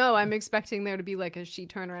 like- oh no, I'm expecting there to be like a she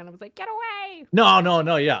turn around. I was like, get away.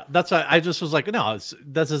 No, yeah. That's why I just was like, no,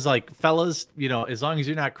 this is like, fellas, you know, as long as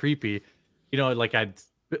you're not creepy, you know, like I'd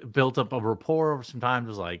built up a rapport over some time. It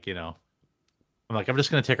was like, you know, I'm like, I'm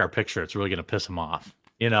just gonna take our picture. It's really gonna piss him off,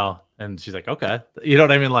 you know. And she's like, okay, you know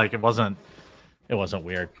what I mean? Like it wasn't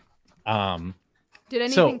weird. Did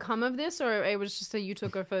anything So- come of this, or it was just that you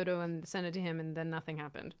took a photo and sent it to him, and then nothing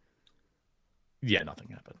happened? Yeah, nothing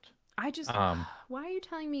happened. I just, Um, why are you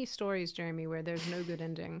telling me stories, Jeremy, where there's no good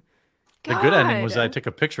ending? The good ending was God! I took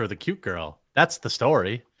a picture with a cute girl. That's the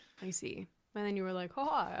story. I see. And then you were like, oh,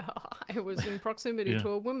 I was in proximity Yeah. to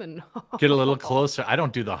a woman. Get a little closer. I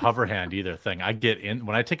don't do the hover hand either thing. I get in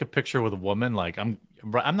when I take a picture with a woman. Like I'm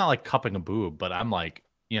not like cupping a boob, but I'm like,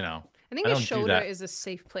 you know, I think I a don't do shoulder that. is a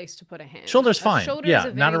safe place to put a hand. Shoulder's A fine. shoulder Yeah,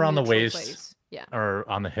 is a not very around the neutral waist. place. Yeah. or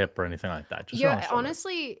on the hip or anything like that. Just around the Yeah, shoulder.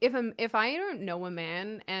 honestly, if I don't know a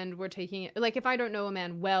man and we're taking it, like if I don't know a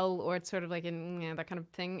man well, or it's sort of like in that kind of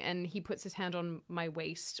thing, and he puts his hand on my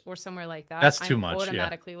waist or somewhere like that, That's I'm too much, yeah.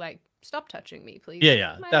 automatically like, stop touching me, please.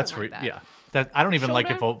 Yeah, I that's don't like right. that. Yeah, that I don't even like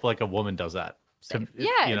if Shoulder? like a woman does that. Safe. To-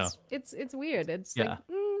 Yeah, you know. it's weird. It's Yeah.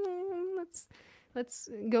 like, let's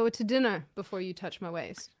go to dinner before you touch my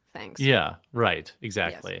waist. Thanks. Yeah, right.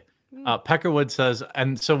 Exactly. Mm. Peckerwood says,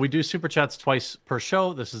 and so we do super chats twice per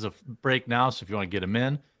show. This is a break now, so if you want to get them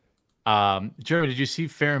in. Jeremy, did you see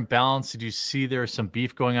Fair and Balanced? Did you see there's some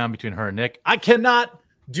beef going on between her and Nick? I cannot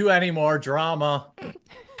do any more drama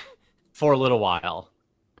for a little while,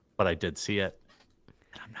 but I did see it,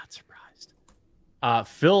 and I'm not surprised.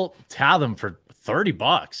 Phil Tatham for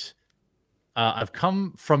 $30. I've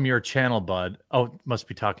come from your channel, bud. Oh, must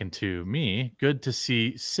be talking to me. Good to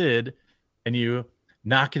see Sid and you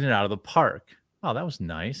knocking it out of the park. Oh, that was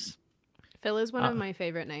nice. Phil is one of my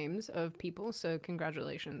favorite names of people, so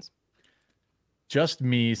congratulations. Just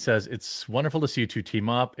Me says, it's wonderful to see you two team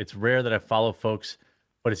up. It's rare that I follow folks,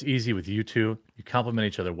 but it's easy with you two. You complement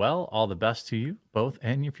each other well. All the best to you both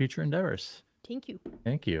and your future endeavors. Thank you.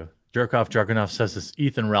 Thank you. Jerkoff Jargonoff says this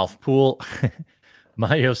Ethan Ralph Poole.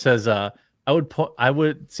 Mayo says, I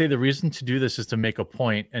would say the reason to do this is to make a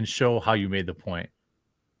point and show how you made the point.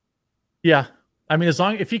 Yeah. I mean,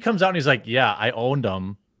 if he comes out and he's like, yeah, I owned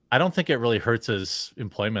them, I don't think it really hurts his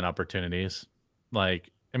employment opportunities. Like,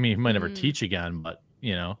 I mean, he might never teach again, but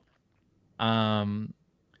you know.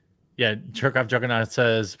 Yeah, Jerkoff Juggernaut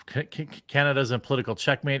says Canada's a political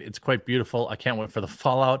checkmate. It's quite beautiful. I can't wait for the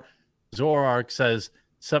fallout. Zorark says,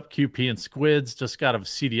 sup QP and Squids just got out of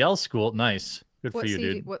CDL school. Nice. Good for you,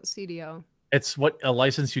 dude. What CDO? It's what a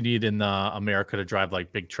license you need in America to drive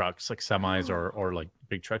like big trucks, like semis or like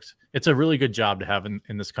big trucks. It's a really good job to have in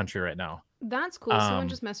this country right now. That's cool. Someone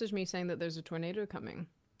just messaged me saying that there's a tornado coming.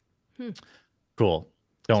 Cool.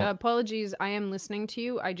 So apologies, I am listening to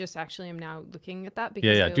you. I just actually am now looking at that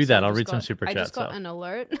because Yeah, I do also that. I'll just read some got- super I chats, just got so. an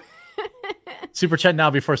alert. Super chat now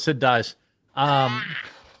before Sid dies.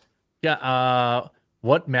 Yeah.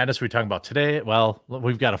 What madness are we talking about today? Well,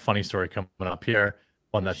 we've got a funny story coming up here.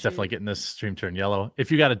 One that's definitely getting this stream turned yellow.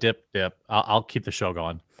 If you got a dip. I'll keep the show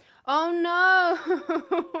going. Oh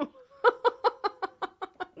no.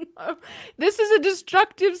 No. This is a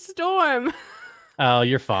destructive storm. Oh,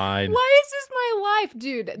 you're fine. Why is this my life,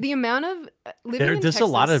 dude? The amount of living in There's Texas, a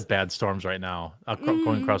lot of bad storms right now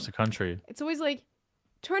going across the country. It's always like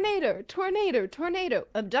tornado, tornado, tornado,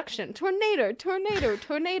 abduction, tornado, tornado,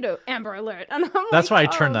 tornado, Amber Alert. And I'm That's like,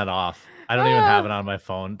 why I turned oh. that off. I don't even have it on my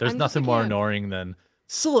phone. There's I'm just nothing a more kid. annoying than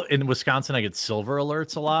in Wisconsin. I get silver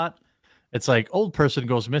alerts a lot. It's like old person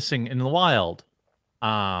goes missing in the wild.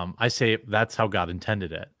 I say that's how God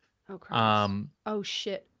intended it. Oh, Christ. Oh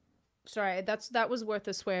shit. Sorry, that was worth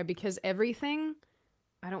a swear because everything.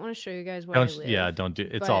 I don't want to show you guys where I live. Yeah, don't do.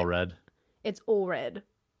 It's but all red. It's all red.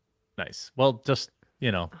 Nice. Well, just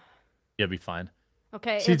you'll be fine.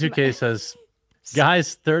 Okay. it's C2K says,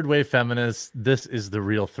 guys, third wave feminists, this is the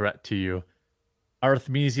real threat to you.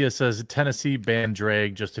 Arithmesia says Tennessee banned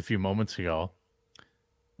drag just a few moments ago.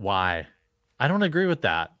 Why? I don't agree with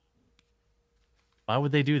that. Why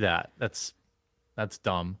would they do that? That's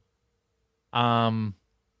dumb.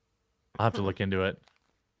 I'll have to look into it.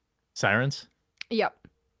 Sirens? Yep.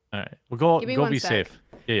 All right. Well, Give me go one be sec. safe.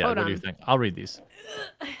 Yeah. Hold What do you on. think? I'll read these.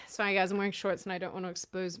 Sorry, guys. I'm wearing shorts and I don't want to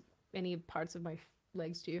expose any parts of my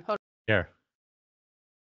legs to you. Hold Here.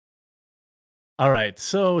 All right.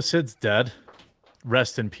 So Sid's dead.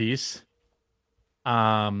 Rest in peace.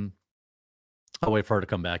 I'll wait for her to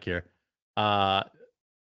come back here.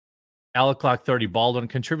 Alec Clock 30 Baldwin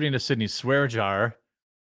contributing to Sydney's swear jar.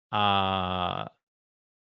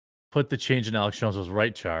 Put the change in Alex Jones was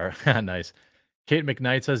right jar. Nice. Kate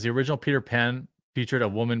McKnight says the original Peter Pan featured a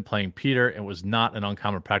woman playing Peter and was not an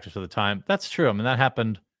uncommon practice at the time. That's true. I mean, that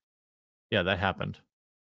happened. Yeah, that happened.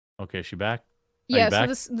 Okay, is she back? Yeah,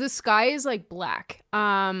 so the sky is like black.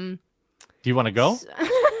 Do you want to go?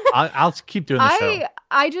 I'll keep doing the show.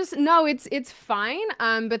 I just no, it's fine.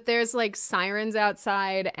 But there's like sirens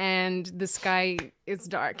outside and the sky is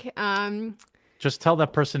dark. Just tell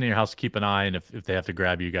that person in your house to keep an eye, and if they have to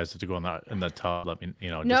grab you, you guys have to go in the tub. Let me,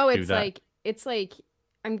 No, just do that. it's like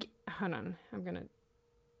hold on.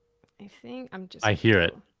 I think I'm just. I hear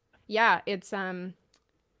it. Yeah, it's I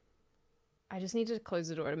just need to close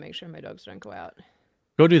the door to make sure my dogs don't go out.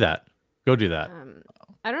 Go do that. I don't know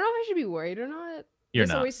if I should be worried or not. You're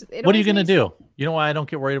not. What are you gonna do? You know why I don't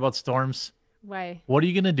get worried about storms? Why? What are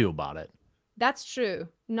you gonna do about it? That's true.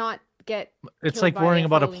 Not get. It's like worrying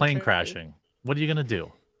about a plane crashing. What are you gonna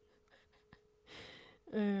do?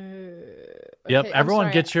 Yep.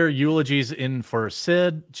 Everyone get your eulogies in for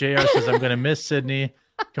Sid. JR says, I'm going to miss Sydney.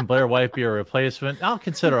 Can Blaire White be a replacement? I'll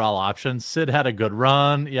consider all options. Sid had a good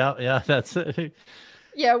run. Yeah, that's it.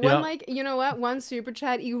 Yeah, you know what? One super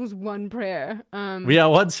chat equals one prayer.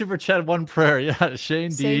 One super chat, one prayer. Yeah, Shane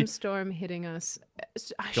D. Same storm hitting us.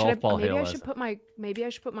 Maybe I should put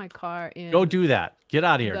my car in. Go do that. Get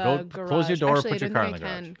out of here. Go garage. Close your door. Actually, put your car in the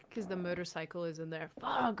garage. Because the motorcycle is in there.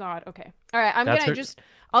 Oh God. Okay. All right.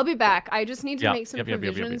 I'll be back. I just need to make some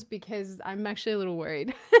provisions because I'm actually a little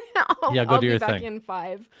worried. Go do your thing. I'll be back in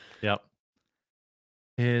 5. Yep.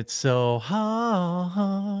 It's so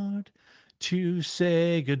hard to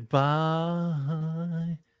say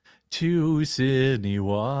goodbye to Sydney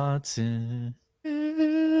Watson.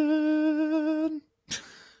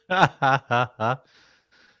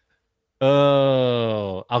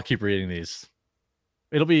 Oh, I'll keep reading these.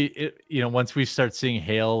 It'll be, once we start seeing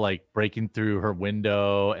hail like breaking through her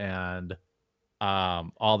window and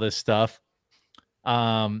all this stuff.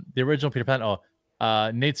 The original Peter Pan.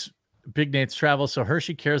 Nate's travel. So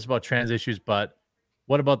Hershey cares about trans issues, but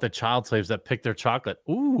what about the child slaves that pick their chocolate?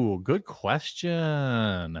 Ooh, good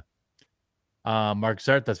question. Mark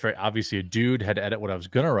Zart, that's very obviously a dude, had to edit what I was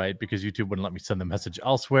going to write because YouTube wouldn't let me send the message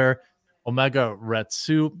elsewhere. Omega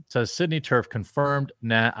Retsu says, Sydney Turf confirmed.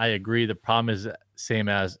 Nah, I agree. The problem is same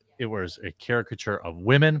as it was a caricature of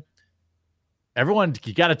women. Everyone,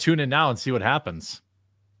 you got to tune in now and see what happens.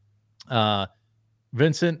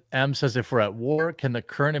 Vincent M says, if we're at war, can the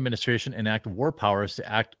current administration enact war powers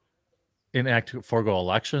to enact forego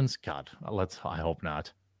elections? God, I hope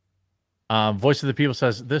not. Voice of the People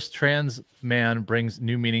says, this trans man brings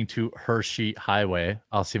new meaning to Hershey Highway.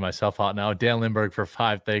 I'll see myself out now. Dan Lindbergh for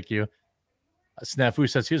 5. Thank you. Snafu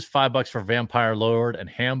says, here's $5 for Vampire Lord and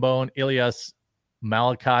Hambone. Ilias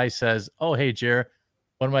Malachi says, oh, hey, Jer.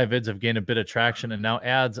 One of my vids have gained a bit of traction and now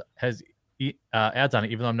ads on it,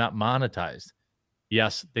 even though I'm not monetized.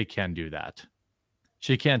 Yes, they can do that.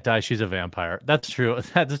 She can't die. She's a vampire. That's true.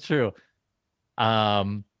 That's true.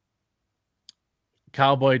 Cowboy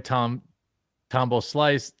Tombo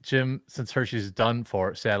Slice, Jim, since Hershey's done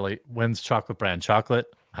for, sadly, wins chocolate brand chocolate.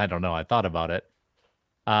 I don't know. I thought about it.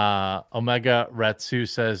 Omega Ratsu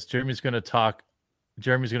says Jeremy's going to talk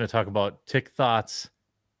about tick thoughts.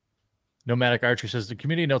 Nomadic Archer says the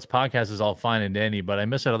Community Notes podcast is all fine and dandy, but I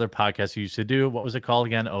miss that other podcast you used to do. What was it called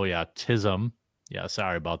again? Oh yeah, TISM. Yeah,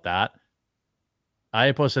 sorry about that.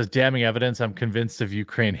 Iapo says damning evidence. I'm convinced of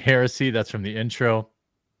Ukraine heresy. That's from the intro.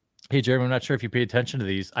 Hey Jeremy, I'm not sure if you pay attention to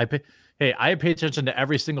these. I pay attention to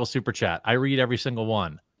every single super chat. I read every single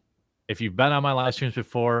one. If you've been on my live streams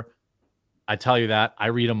before, I tell you that I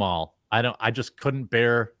read them all. I just couldn't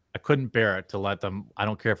bear it to let them. I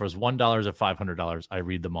don't care if it was $1 or $500. I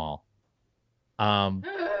read them all.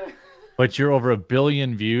 But you're over 1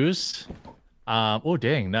 billion views. Oh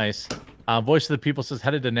dang, nice. Voice of the People says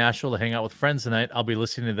headed to Nashville to hang out with friends tonight. I'll be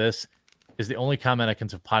listening to this. Is the only comment I can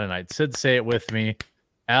supply tonight. Sid, say it with me.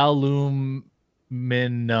 Aluminum.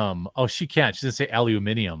 Oh, she can't. She didn't say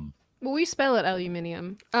aluminium. Well, we spell it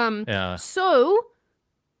aluminium. Yeah. So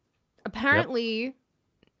apparently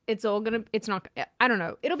it's not, I don't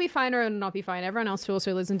know. It'll be fine or it'll not be fine. Everyone else who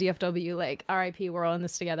also lives in DFW, like RIP, we're all in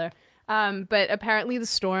this together. But apparently the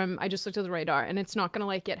storm, I just looked at the radar and it's not going to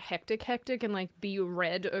like get hectic and like be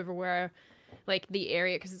red over where like the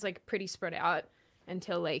area, because it's like pretty spread out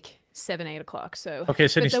until like 7-8 o'clock. So okay,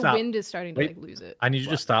 so but the stop. wind is starting to like lose it. I need you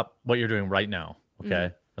to stop what you're doing right now,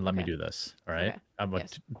 okay? And let me do this, all right? Okay. I'm going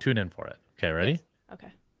to tune in for it. Okay, ready? Yes.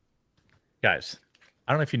 Okay. Guys,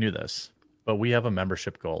 I don't know if you knew this. but we have a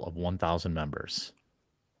membership goal of 1,000 members.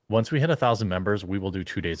 Once we hit 1,000 members, we will do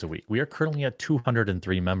 2 days a week. We are currently at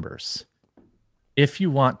 203 members. If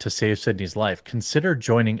you want to save Sydney's life, consider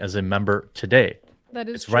joining as a member today. That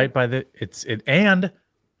is It's true. right by the and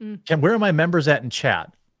where are my members at in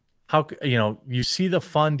chat? How you see the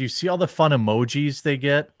fun? Do you see all the fun emojis they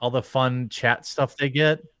get? All the fun chat stuff they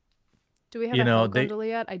get? Do we have a hell gondola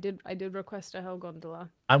yet? I did request a hell gondola.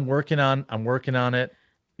 I'm working on it.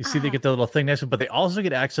 You see, they get the little thing next to it, but they also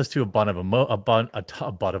get access to one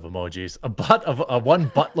buttload of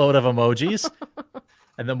emojis.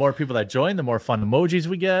 And the more people that join, the more fun emojis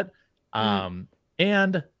we get. And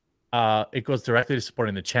it goes directly to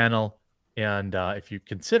supporting the channel. And if you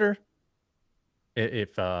consider,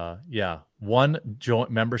 one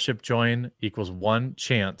membership join equals one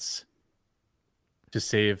chance to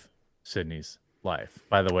save Sydney's life.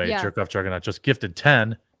 By the way, Jerk Off Juggernaut just gifted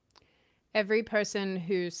 10. Every person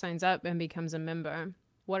who signs up and becomes a member,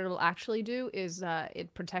 what it'll actually do is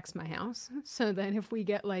it protects my house. So then if we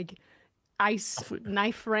get like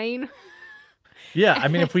knife rain. Yeah, I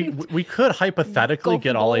mean, if we could hypothetically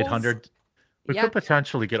get all 800, we could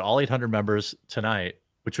potentially get all 800 members tonight,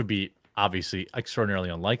 which would be obviously extraordinarily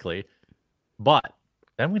unlikely. But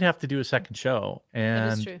then we'd have to do a second show,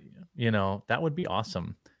 and that would be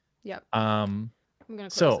awesome. Yep. I'm gonna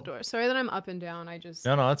close the door. Sorry that I'm up and down.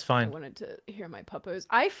 No, that's fine. I wanted to hear my puppos.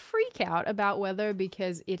 I freak out about weather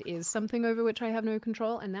because it is something over which I have no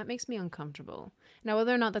control, and that makes me uncomfortable. Now,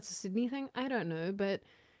 whether or not that's a Sydney thing, I don't know, but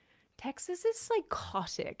Texas is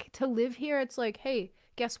psychotic. To live here, it's like, hey,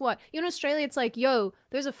 guess what? In Australia, it's like, yo,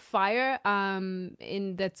 there's a fire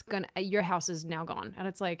your house is now gone. And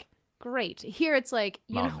it's like, great. Here, it's like,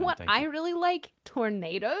 you know what I really like?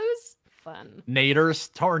 Tornadoes. Fun.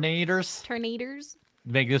 Tornadoes.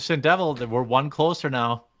 Magnificent Devil. We're one closer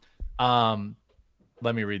now.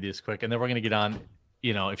 Let me read these quick, and then we're gonna get on.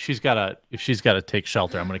 If she's gotta take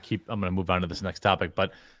shelter, I'm gonna move on to this next topic.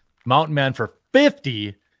 But Mountain Man for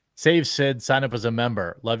 50, save Sid. Sign up as a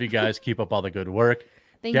member. Love you guys. Keep up all the good work.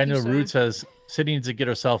 Daniel Root says Sydney needs to get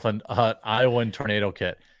herself an Iowan tornado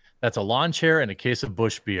kit. That's a lawn chair and a case of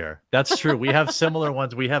Busch beer. That's true. We have similar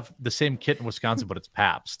ones. We have the same kit in Wisconsin, but it's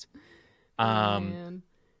Pabst.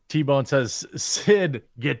 T-Bone says, Sid,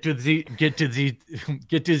 get to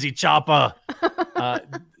the chopper.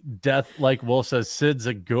 Death Like Wolf says, Sid's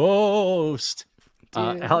a ghost.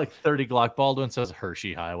 Alec 30 Glock Baldwin says,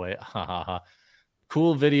 Hershey Highway.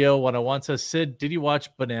 Cool video. 101 says, Sid, did you watch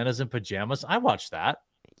Bananas in Pajamas? I watched that.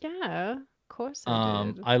 Yeah, of course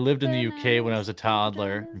I did. I lived in the UK when I was a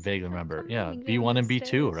toddler. Vaguely remember. Yeah, B1 and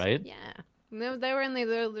B2, right? Yeah. They were in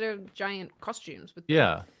their giant costumes with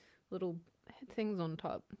little things on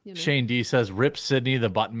top. Shane D says, rip Sydney, the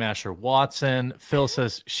button masher Watson. Phil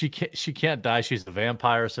says, she can't die. She's a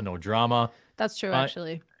vampire, so no drama. That's true,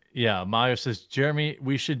 actually. Yeah, Mario says, Jeremy,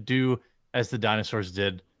 we should do as the dinosaurs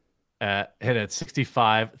did. Hit at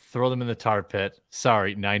 65, throw them in the tar pit.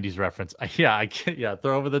 Sorry, 90s reference. I can't. Yeah,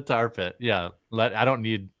 throw over the tar pit. Yeah, I don't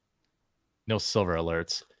need no silver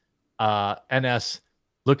alerts. NS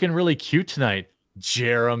looking really cute tonight.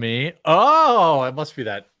 Jeremy. Oh, it must be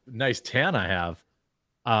that nice tan I have.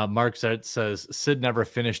 Mark says Sid never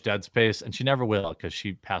finished Dead Space, and she never will because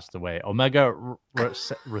she passed away. Omega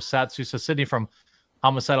Rasatsu says Sydney from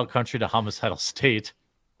homicidal country to homicidal state.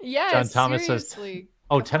 Yes, John Thomas seriously. says,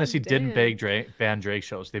 oh, Tennessee didn't ban Drake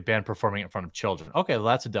shows. They banned performing in front of children. Okay, well,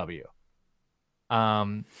 that's a W.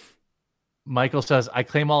 Michael says, I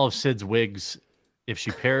claim all of Sid's wigs if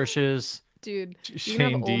she perishes. Dude, you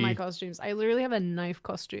can have all my costumes. I literally have a knife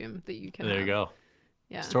costume that you can There have. You go.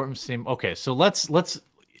 Yeah. Okay, so let's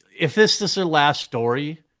if this is her last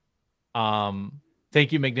story,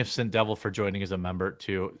 thank you, Magnificent Devil, for joining as a member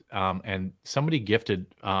too. And somebody gifted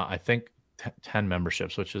I think 10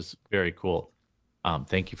 memberships, which is very cool.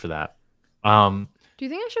 Thank you for that. Do you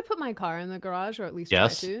think I should put my car in the garage, or at least try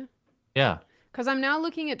to? Yeah. Because I'm now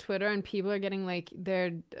looking at Twitter and people are getting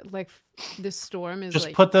this storm is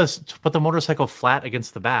just put the motorcycle flat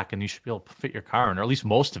against the back and you should be able to fit your car in, or at least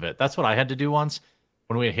most of it. That's what I had to do once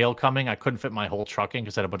when we had hail coming. I couldn't fit my whole truck in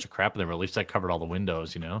because I had a bunch of crap in there. But at least I covered all the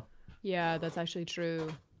windows, Yeah, that's actually true.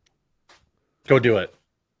 Go do it.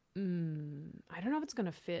 I don't know if it's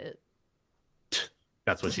gonna fit.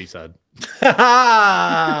 That's what she said.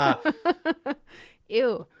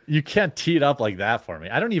 Ew. You can't tee it up like that for me.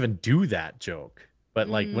 I don't even do that joke. But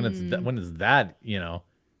like when it's that,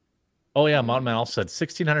 Oh yeah, Mountain Man also said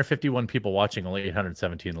 1,651 people watching, only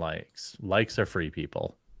 817 likes. Likes are free,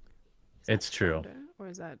 people. It's true. Thunder, or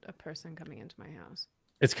is that a person coming into my house?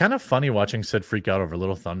 It's kind of funny watching Sid freak out over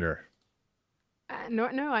Little Thunder. No,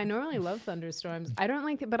 I normally love thunderstorms. I don't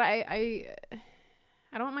like it, but I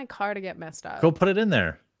don't want my car to get messed up. Go put it in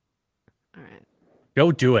there. All right.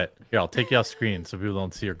 Go do it. Here, I'll take you off screen so people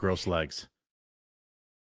don't see your gross legs.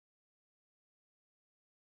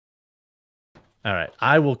 All right.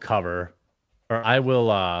 I will cover cover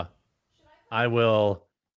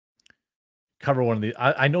one of the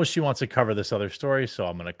I know she wants to cover this other story, so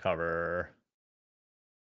I'm gonna cover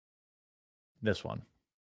this one.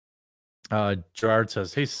 Gerard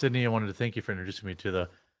says, "Hey Sydney, I wanted to thank you for introducing me to the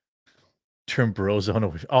term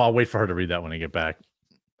brozone." Oh, I'll wait for her to read that when I get back.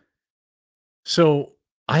 So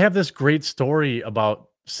I have this great story about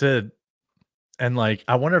Sid, and like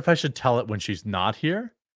I wonder if I should tell it when she's not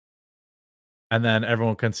here. And then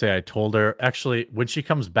everyone can say I told her. Actually, when she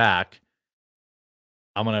comes back,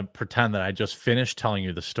 I'm gonna pretend that I just finished telling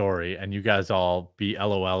you the story, and you guys all be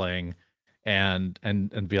LOLing and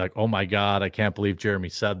be like, "Oh my god, I can't believe Jeremy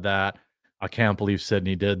said that. I can't believe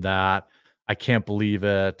Sydney did that. I can't believe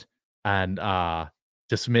it." And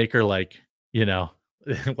just make her like,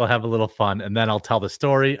 we'll have a little fun, and then I'll tell the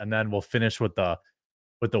story, and then we'll finish with the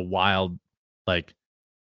wild, like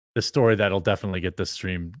the story that'll definitely get this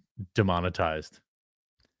stream demonetized.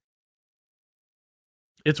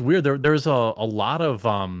 It's weird. There's a lot of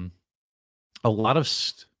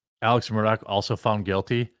Alex Murdoch also found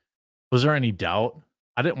guilty. Was there any doubt?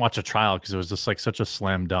 I didn't watch a trial because it was just like such a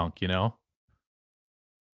slam dunk,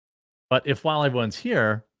 But if while everyone's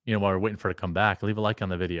here, while we're waiting for her to come back, leave a like on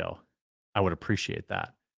the video. I would appreciate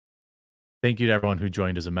that. Thank you to everyone who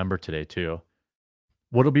joined as a member today too.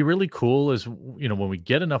 What'll be really cool is, when we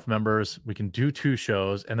get enough members, we can do 2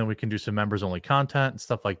 shows and then we can do some members only content and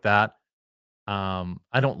stuff like that.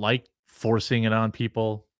 I don't like forcing it on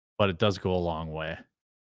people, but it does go a long way.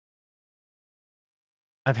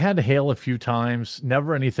 I've had hail a few times,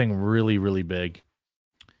 never anything really, really big.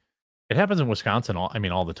 It happens in Wisconsin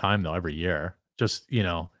all the time though, every year. Just,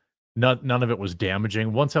 none of it was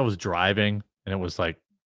damaging. Once I was driving and it was like,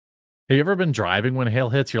 have you ever been driving when hail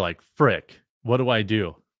hits? You're like, frick, what do I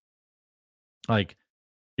do? Like,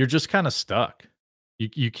 you're just kind of stuck.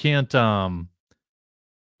 You can't,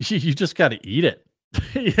 you just got to eat it.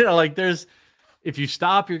 Like if you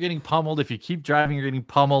stop, you're getting pummeled. If you keep driving, you're getting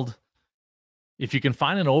pummeled. If you can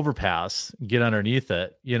find an overpass, get underneath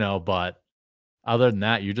it, but other than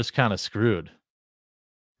that, you're just kind of screwed.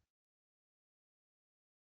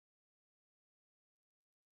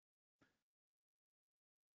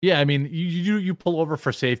 Yeah, I mean, you pull over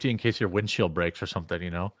for safety in case your windshield breaks or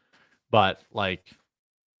something, but like,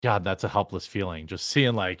 God, that's a helpless feeling. Just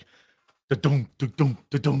seeing like the dunk, the dunk,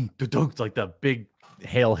 the dunk, the dunk, like the big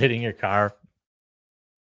hail hitting your car.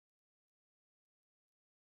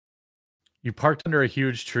 You parked under a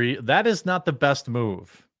huge tree. That is not the best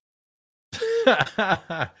move.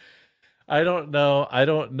 I don't know. I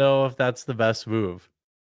don't know if that's the best move.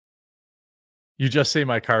 You just say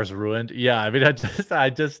my car's ruined. Yeah, I mean, I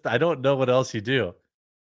don't know what else you do.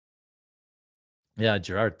 Yeah,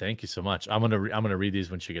 Gerard, thank you so much. I'm gonna read these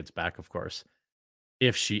when she gets back, of course,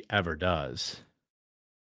 if she ever does.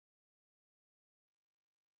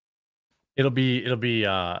 It'll be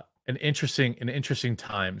an interesting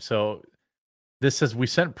time. So this says we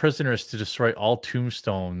sent prisoners to destroy all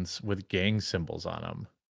tombstones with gang symbols on them.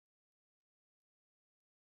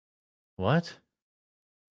 What?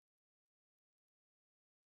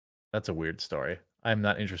 That's a weird story. I'm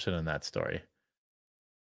not interested in that story.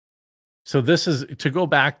 So this is to go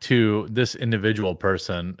back to this individual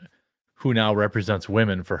person who now represents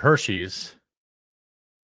women for Hershey's.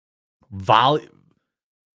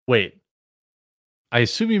 Wait. I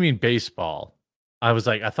assume you mean baseball. I was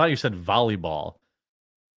like, I thought you said volleyball.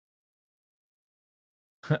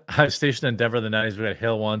 I was stationed in Denver in the 90s. We got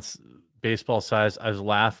hail once, baseball size. I was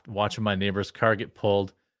laughed watching my neighbor's car get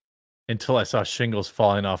pulled until I saw shingles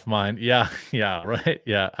falling off mine. Yeah, yeah, right.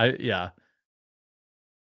 Yeah.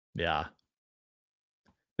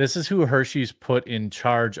 This is who Hershey's put in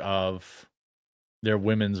charge of their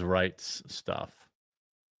women's rights stuff.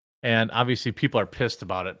 And obviously people are pissed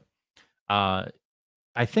about it.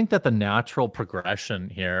 I think that the natural progression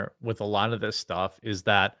here with a lot of this stuff is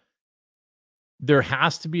that there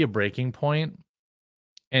has to be a breaking point.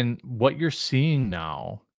 And what you're seeing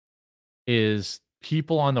now is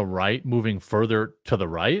people on the right moving further to the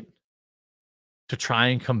right to try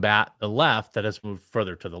and combat the left that has moved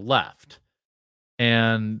further to the left.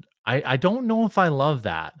 And I don't know if I love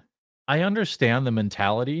that. I understand the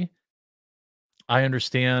mentality. I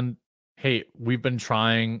understand, hey, we've been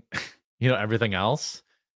trying, everything else.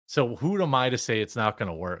 So who am I to say it's not going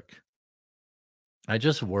to work? I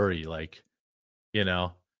just worry,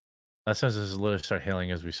 That says this is literally start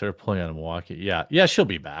hailing as we start pulling out of Milwaukee. Yeah. Yeah, she'll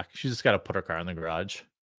be back. She's just got to put her car in the garage.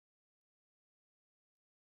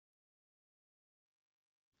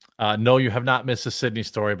 No, you have not missed a Sydney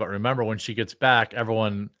story, but remember when she gets back,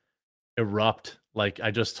 everyone erupt. Like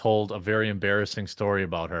I just told a very embarrassing story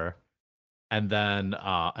about her. And then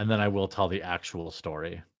I will tell the actual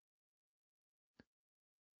story.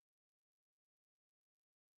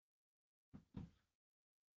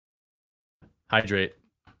 Hydrate.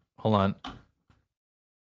 Hold on.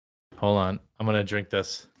 Hold on. I'm going to drink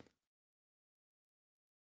this.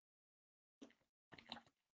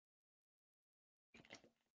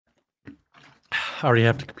 I already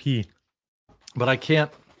have to pee. But I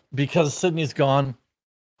can't because Sydney's gone.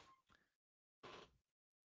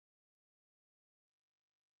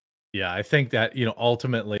 Yeah, I think that,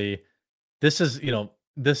 ultimately this is, a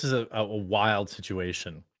wild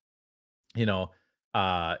situation. You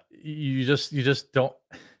just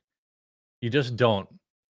don't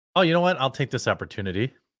Oh, you know what? I'll take this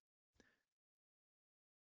opportunity.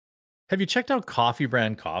 Have you checked out Coffee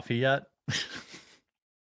Brand Coffee yet?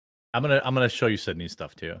 I'm gonna show you Sydney's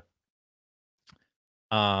stuff too.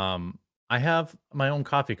 I have my own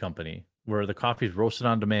coffee company where the coffee is roasted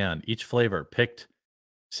on demand, each flavor picked,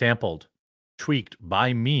 sampled, tweaked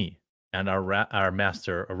by me and our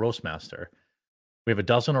master, a roast master. We have a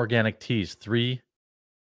dozen organic teas, 3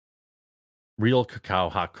 real cacao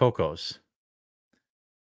hot cocos.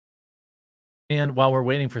 And while we're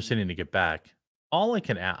waiting for Sydney to get back, all I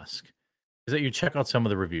can ask is that you check out some of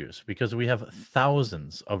the reviews because we have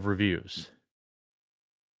thousands of reviews.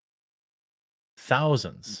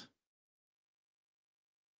 Thousands.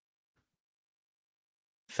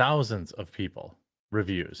 Thousands of people.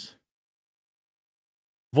 Reviews.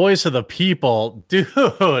 Voice of the people.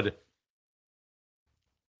 Dude.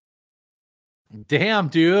 Damn,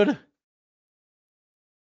 dude.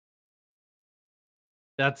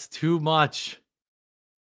 That's too much.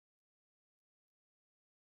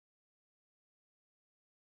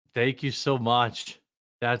 Thank you so much.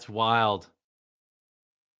 That's wild.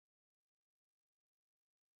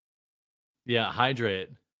 Yeah, hydrate.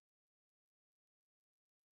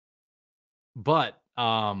 But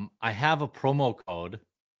I have a promo code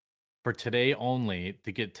for today only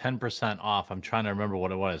to get 10% off. I'm trying to remember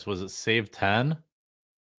what it was. Was it save 10? I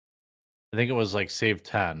think it was like save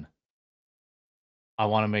 10. I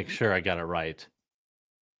want to make sure I got it right.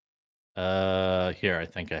 Here, I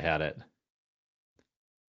think I had it.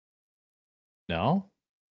 No?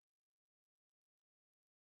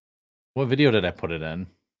 What video did I put it in?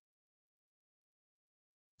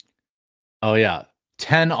 Oh, yeah.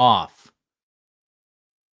 10 off.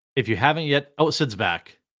 If you haven't yet, oh, Sid's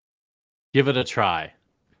back. Give it a try.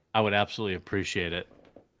 I would absolutely appreciate it.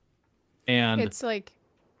 And it's like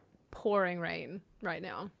pouring rain right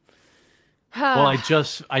now. Well, I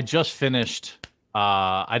just finished.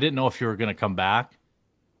 I didn't know if you were going to come back.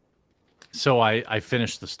 So I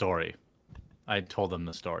finished the story. I told them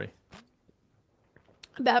the story.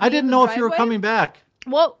 I didn't know if you were coming back.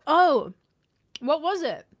 Well, oh, what was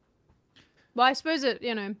it? Well, I suppose it,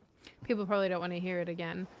 people probably don't want to hear it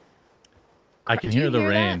again. I can hear the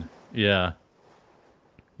rain. That? Yeah.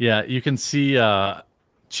 Yeah, you can see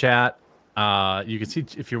chat. You can see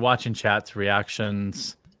if you're watching chat's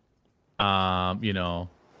reactions. You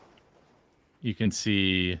can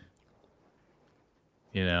see,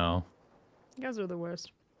 You guys are the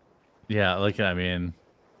worst. Yeah,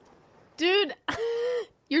 dude,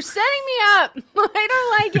 you're setting me up. I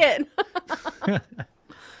don't like it.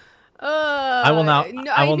 I will now.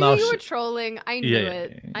 No, I knew you were trolling. I knew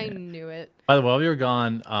it. I knew it. By the way, while you're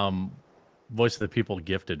gone, Voice of the People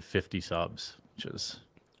gifted 50 subs, which is,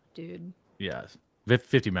 dude. Yeah,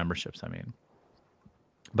 50 memberships. I mean,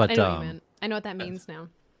 but I know what you meant. I know what that means now.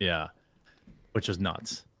 Yeah, which is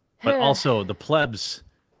nuts. But also the plebs.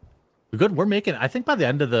 Good. We're making. I think by the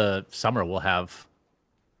end of the summer we'll have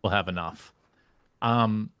enough.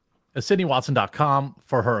 SydneyWatson.com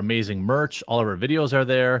for her amazing merch. All of her videos are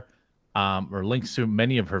there. Or links to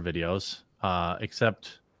many of her videos.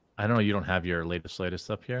 Except I don't know. You don't have your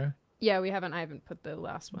latest up here. Yeah, we haven't. I haven't put the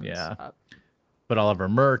last ones up. But all of her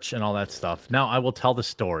merch and all that stuff. Now I will tell the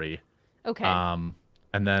story. Okay. And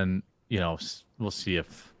then we'll see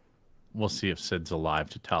if Sid's alive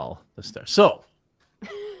to tell the story. So.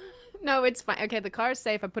 No, it's fine. Okay, the car is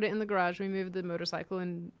safe. I put it in the garage. We moved the motorcycle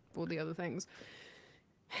and all the other things.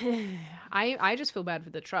 I just feel bad for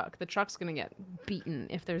the truck. The truck's gonna get beaten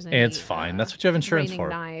if there's any. It's fine. That's what you have insurance for.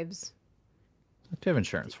 Knives. What do you have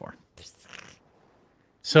insurance for?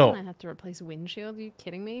 So I have to replace a windshield. Are you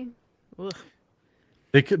kidding me? Ugh.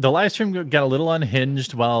 The live stream got a little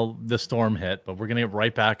unhinged while the storm hit, but we're gonna get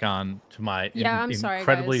right back on to my Yeah, I'm sorry,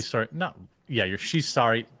 incredibly guys. sorry. No, yeah, she's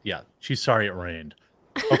sorry. Yeah, she's sorry it rained.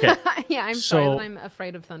 Okay. Yeah, I'm sorry that I'm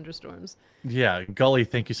afraid of thunderstorms. Yeah, Gully,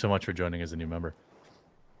 thank you so much for joining as a new member.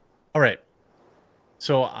 All right.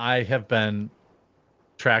 So I have been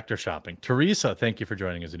tractor shopping. Teresa, thank you for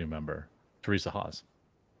joining as a new member. Teresa Hawes.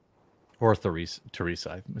 Or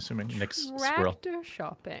Teresa, I'm assuming. Nick's squirrel. Tractor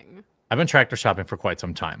shopping. I've been tractor shopping for quite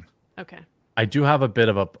some time. Okay. I do have a bit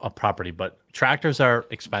of a property, but tractors are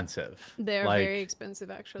expensive. They're very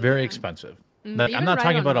expensive, actually. Very expensive. Even I'm not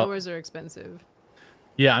talking about mowers are expensive.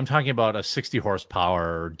 Yeah, I'm talking about a 60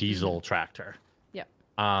 horsepower diesel tractor. Yep.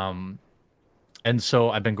 And so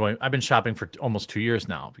I've been shopping for almost 2 years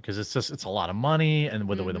now because it's a lot of money, and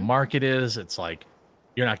with the way the market is, it's like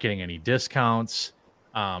you're not getting any discounts.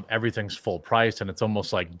 Everything's full price, and it's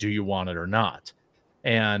almost like, do you want it or not?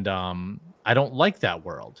 And I don't like that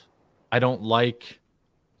world. I don't like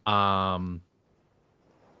where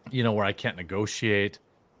I can't negotiate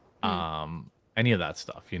any of that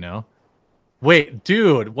stuff, Wait,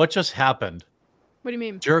 dude, what just happened? What do you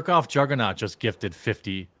mean? Jerk Off Juggernaut just gifted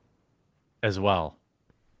 50 as well.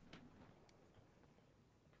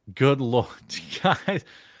 Good lord, guys.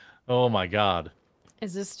 Oh my god.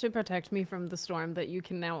 Is this to protect me from the storm that you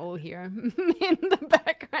can now all hear in the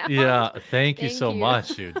background? Yeah, thank you so much,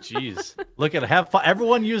 dude. Jeez. Look at it. Have fun.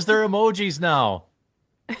 Everyone use their emojis now.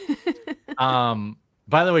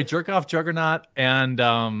 By the way, Jerk Off Juggernaut and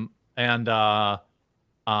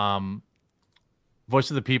Voice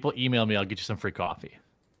of the People, email me. I'll get you some free coffee,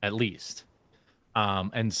 at least.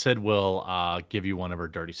 And Sid will give you one of her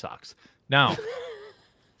dirty socks. Now,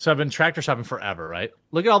 so I've been tractor shopping forever, right?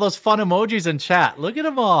 Look at all those fun emojis in chat. Look at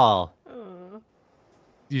them all.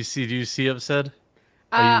 Do you see them, Sid?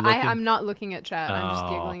 I'm not looking at chat. I'm just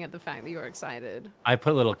giggling at the fact that you're excited. I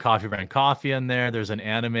put a little Coffee Brand coffee in there. There's an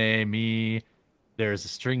anime, me. There's a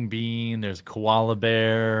string bean. There's a koala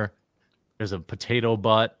bear. There's a potato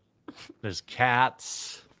butt. There's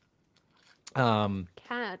cats.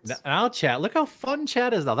 Cats. I'll chat. Look how fun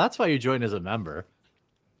chat is now. That's why you joined as a member.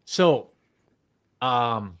 So,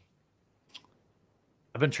 I've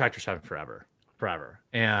been tractor shopping forever.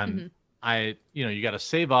 And you got to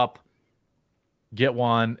save up, get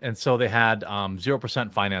one. And so they had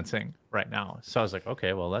 0% financing right now. So I was like,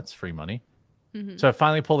 okay, well, that's free money. So I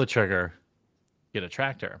finally pulled the trigger, get a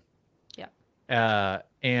tractor. Yeah.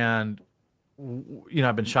 And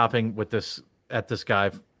I've been shopping with this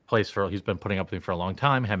guy place he's been putting up with me for a long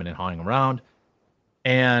time, hemming and hawing around.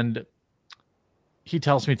 And he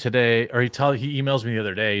tells me today, or he emails me the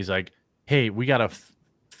other day, he's like, hey, we got a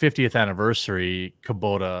 50th anniversary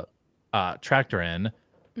Kubota tractor in.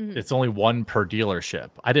 It's only one per dealership.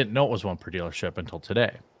 I didn't know it was one per dealership until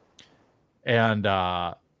today. And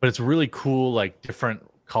but it's really cool, like different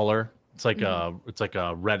color. It's like a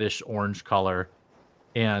reddish orange color.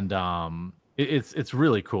 And it's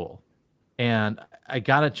really cool. And I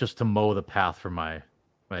got it just to mow the path for my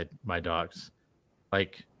dogs.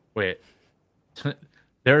 Like, wait.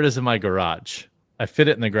 There it is in my garage. I fit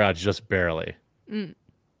it in the garage just barely.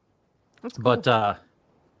 That's cool. But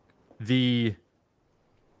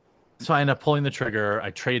so I end up pulling the trigger.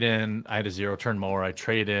 I trade in. I had a 0-turn mower. I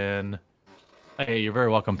trade in. Hey, you're very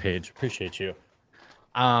welcome, Paige. Appreciate you.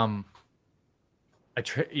 I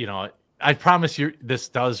promise you this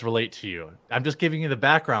does relate to you. I'm just giving you the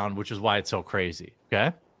background, which is why it's so crazy.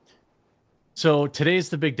 Okay. So today's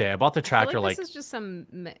the big day. I bought the tractor. This is just some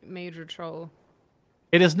major troll.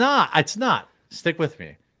 It is not. It's not. Stick with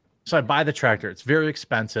me. So I buy the tractor. It's very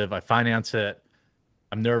expensive. I finance it.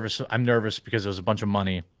 I'm nervous because it was a bunch of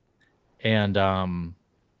money. And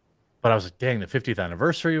but I was like, dang, the 50th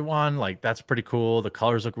anniversary one, like that's pretty cool. The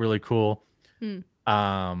colors look really cool. And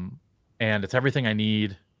it's everything I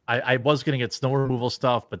need. I was gonna get snow removal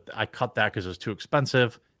stuff, but I cut that because it was too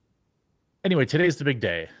expensive. Anyway, today's the big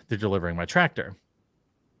day. They're delivering my tractor.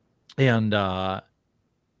 And I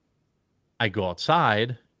go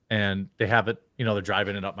outside and they have it, they're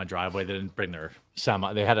driving it up my driveway. They didn't bring their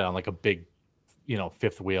semi. They had it on like a big,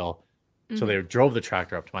 fifth wheel. So they drove the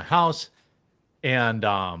tractor up to my house. And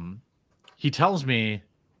he tells me,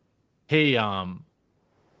 hey,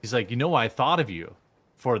 he's like, I thought of you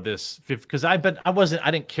for this, because I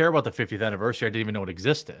didn't care about the 50th anniversary. I didn't even know it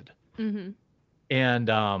existed.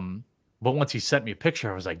 And but once he sent me a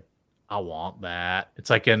picture, I was like, I want that. It's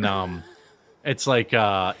like in in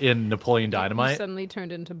Napoleon Dynamite. You suddenly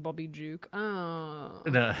turned into Bobby Juke. Oh.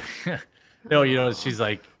 No, she's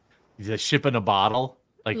like shipping a bottle,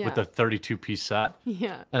 with the 32-piece set.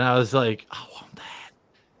 Yeah. And I was like, I want that.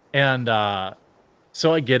 And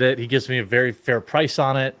So I get it. He gives me a very fair price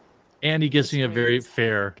on it, and he gives me a very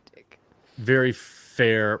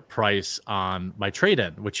fair price on my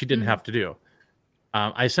trade-in, which he didn't have to do.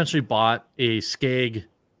 I essentially bought a Skag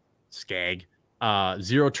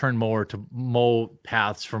zero-turn mower to mow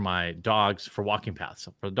paths for my dogs, for walking paths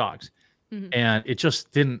for the dogs. And it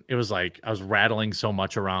just didn't, it was like I was rattling so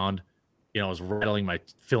much around, I was rattling my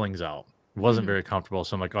fillings out. It wasn't very comfortable.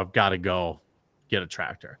 So I'm like, oh, I've got to go get a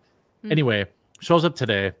tractor. Anyway, shows up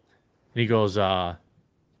today and he goes, I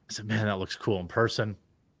said, man, that looks cool in person.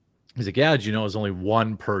 He's like, yeah, did you know it was only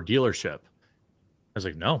one per dealership? I was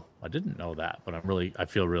like, no, I didn't know that, but I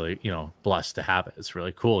feel really, blessed to have it. It's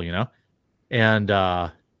really cool, And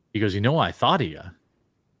he goes, I thought of you,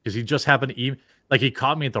 because he just happened to he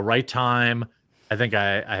caught me at the right time. I think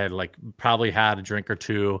I had probably had a drink or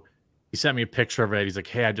two. He sent me a picture of it. He's like,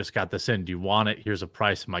 hey, I just got this in. Do you want it? Here's a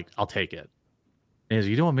price. I'm like, I'll take it. And he's like,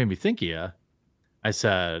 you know what made me think of you? I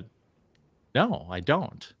said, no, I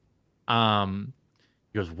don't.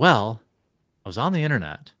 He goes, well, I was on the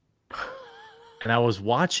internet and I was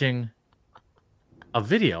watching a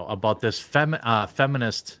video about this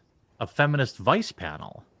feminist Vice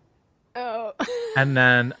panel. Oh. And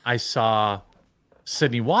then I saw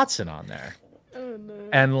Sydney Watson on there. Oh no.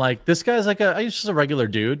 And this guy's he's just a regular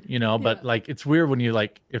dude, but it's weird when you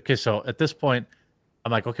okay, so at this point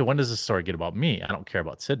I'm like, okay, when does this story get about me? I don't care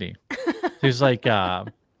about Sydney. He's like, I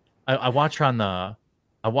watch her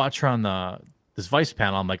on this Vice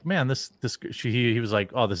panel. I'm like, man, he was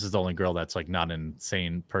like, oh, this is the only girl that's not an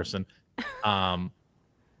insane person.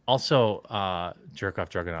 Also, Jerk Off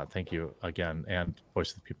Juggernaut, thank you again, and Voice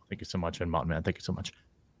of the People, thank you so much, and Mountain Man, thank you so much.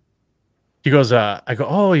 He goes, I go,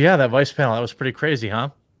 oh yeah, that Vice panel, that was pretty crazy, huh?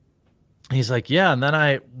 He's like, yeah, and then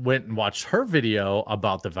I went and watched her video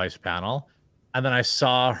about the Vice panel, and then I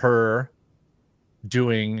saw her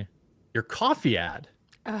doing your coffee ad.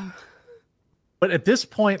 Oh. But at this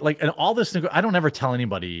point, and all this, I don't ever tell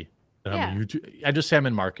anybody that I'm a YouTuber. I just say I'm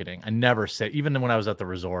in marketing. I never say, even when I was at the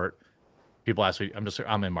resort, people ask me,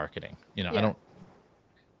 I'm in marketing. I don't.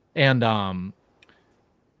 And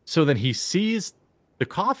so then he sees the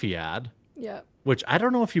coffee ad. Yeah. Which I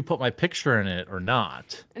don't know if you put my picture in it or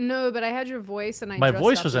not. No, but I had your voice and my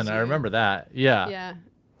voice was in it. I remember that. Yeah. Yeah.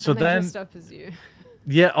 So then dressed up as you.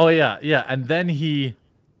 Yeah. Oh yeah. Yeah. And then he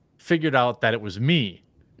figured out that it was me.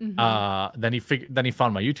 Then he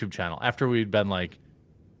found my YouTube channel after we'd been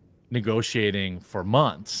negotiating for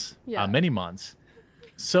months, many months.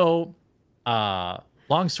 So,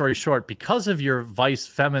 long story short, because of your Vice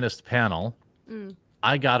feminist panel,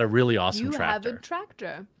 I got a really awesome tractor. You have a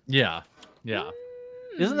tractor. Yeah. Yeah.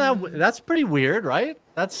 Isn't that's pretty weird, right?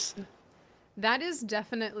 That is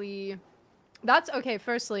definitely, that's okay.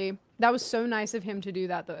 Firstly, that was so nice of him to do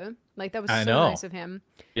that though. That was so nice of him.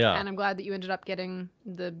 Yeah. And I'm glad that you ended up getting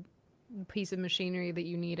the piece of machinery that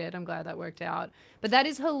you needed. I'm glad that worked out. But that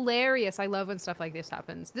is hilarious. I love when stuff like this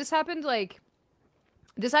happens. This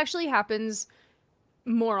actually happens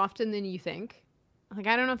more often than you think. I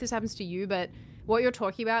don't know if this happens to you, but what you're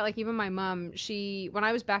talking about, even my mum, when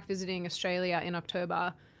I was back visiting Australia in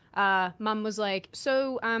October, mum was like,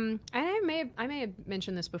 so, and I may have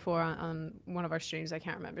mentioned this before on one of our streams, I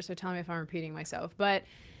can't remember, so tell me if I'm repeating myself, but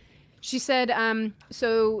she said,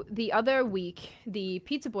 so the other week, the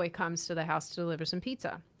pizza boy comes to the house to deliver some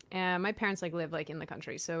pizza. And my parents live in the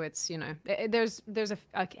country, so it's there's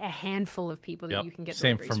a handful of people that you can get.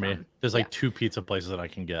 Same for me. There's 2 pizza places that I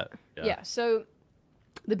can get. Yeah. So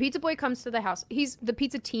the pizza boy comes to the house. The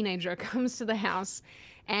pizza teenager comes to the house,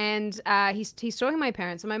 and he's talking to my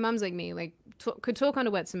parents, and my mom's like me, could talk under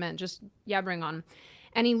wet cement, just yabbering on.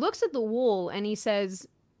 And he looks at the wall and he says,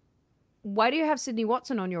 "Why do you have Sydney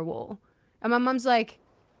Watson on your wall?" And my mom's like,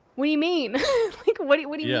 what do you mean? What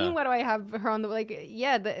do you mean? Why do I have her on the,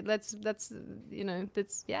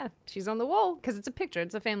 she's on the wall because it's a picture.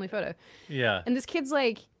 It's a family photo. Yeah. And this kid's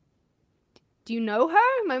like, do you know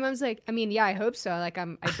her? My mom's like, I mean, yeah, I hope so. I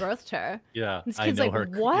birthed her. Yeah. And this kid's like, her.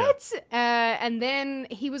 What? Yeah. And then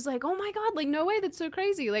he was like, oh my God, no way. That's so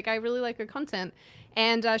crazy. I really like her content.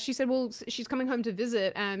 And she said, well, she's coming home to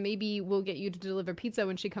visit, and maybe we'll get you to deliver pizza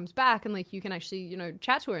when she comes back, and you can actually,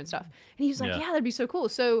 chat to her and stuff. And he was like, yeah, that'd be so cool.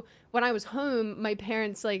 So when I was home, my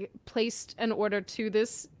parents placed an order to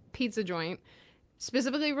this pizza joint,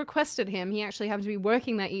 specifically requested him. He actually happened to be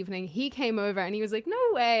working that evening. He came over and he was like, no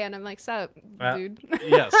way. And I'm like, sup, dude?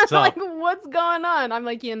 Yes. Yeah, what's going on? I'm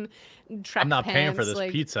in track I'm not pants, paying for this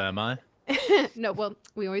pizza, am I? No, well,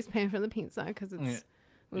 we always pay for the pizza because it's.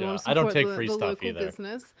 I don't take free stuff either.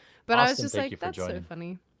 Business. But Austin, I was just like, that's so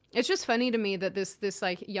funny. It's just funny to me that this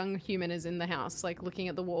young human is in the house, looking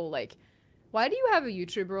at the wall, why do you have a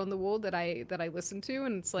YouTuber on the wall that I listen to?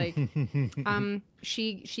 And it's like,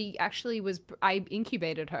 she actually was, I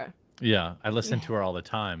incubated her. Yeah, I listen to her all the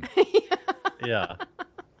time. Yeah.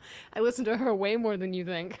 I listen to her way more than you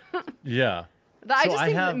think. Yeah. I just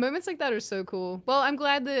think that moments like that are so cool. Well, I'm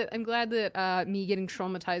glad that me getting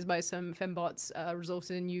traumatized by some fembots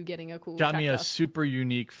resulted in you getting a cool. Got me a super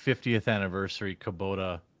unique 50th anniversary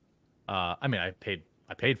Kubota. I mean, I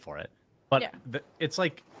paid for it, but yeah. It's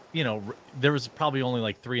like, you know, there was probably only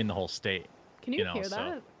like 3 in the whole state. Can you hear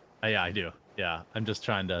that? Yeah, I do. Yeah, I'm just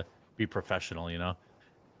trying to be professional, you know.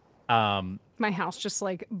 My house just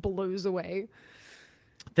like blows away.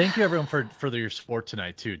 Thank you everyone for your support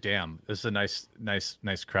tonight too. Damn, this is a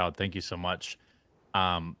nice crowd. Thank you so much.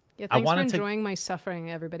 Yeah, thanks for enjoying my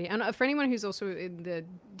suffering, everybody. And for anyone who's also in the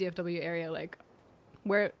DFW area, like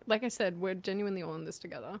I said, we're genuinely all in this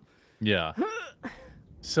together. Yeah.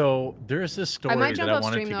 So there's this story I might jump that off I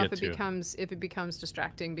wanted stream to though get if it becomes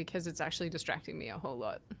distracting, because it's actually distracting me a whole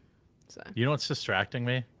lot. So you know what's distracting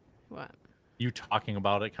me? What? You talking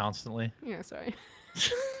about it constantly. Yeah, sorry.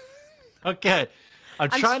 Okay. I'm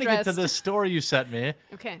trying to get to stressed. this story you sent me.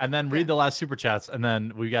 Okay. And then read the last super chats, and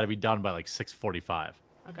then we got to be done by like 6:45.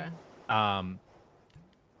 Okay.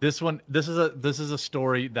 This is a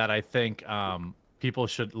story that I think people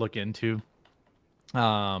should look into.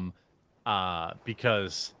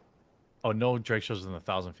 Because no Drake shows in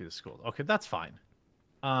 1,000 feet of school. Okay, that's fine.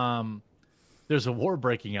 There's a war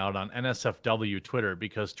breaking out on NSFW Twitter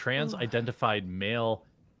because trans-identified male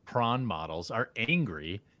prawn models are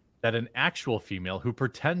angry that an actual female who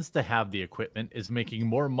pretends to have the equipment is making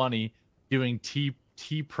more money doing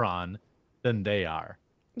T-prawn than they are.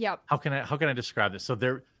 Yep. How can I describe this? So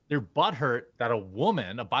they're butthurt that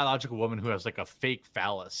a biological woman who has like a fake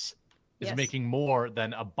phallus is making more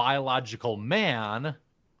than a biological man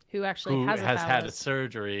who actually has had a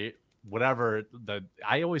surgery. Whatever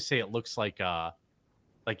I always say, it looks like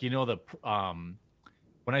you know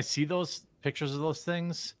when I see those pictures of those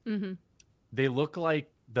things, they look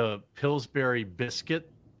like the Pillsbury biscuit.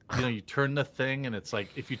 You know, you turn the thing and it's like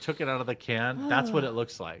if you took it out of the can, that's what it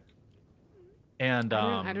looks like. And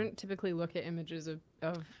I don't typically look at images of.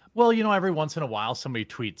 Well, you know, every once in a while somebody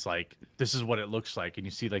tweets like, "This is what it looks like," and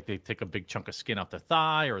you see like they take a big chunk of skin off their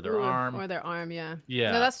thigh or their arm. Or their arm, yeah.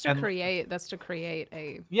 Yeah. No, that's to create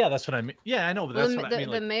a. Yeah, that's what I mean. Yeah, I know, but that's what I mean.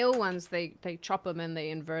 The male ones, they chop them and they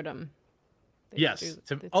invert them. Yes.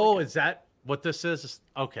 Is that what this is?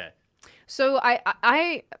 Okay. So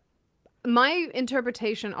my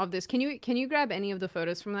interpretation of this. Can you grab any of the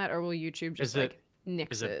photos from that, or will YouTube just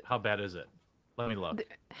nix it? How bad is it? Let me look.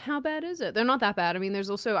 How bad is it? They're not that bad. I mean, there's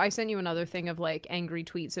also, I sent you another thing of like angry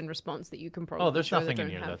tweets in response that you can probably. Oh, there's nothing in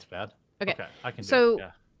here that's bad. Okay, I can. So do it.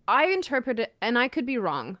 Yeah. I interpreted, and I could be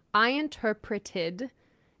wrong. I interpreted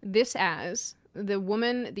this as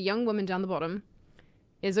the young woman down the bottom,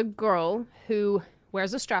 is a girl who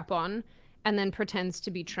wears a strap on and then pretends to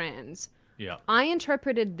be trans. Yeah. I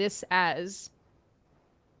interpreted this as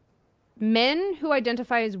men who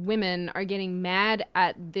identify as women are getting mad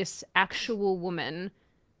at this actual woman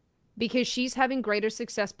because she's having greater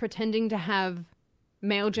success pretending to have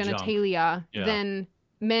male genitalia than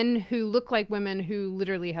men who look like women who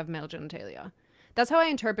literally have male genitalia. That's how I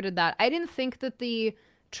interpreted that. I didn't think that the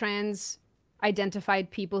trans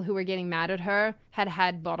identified people who were getting mad at her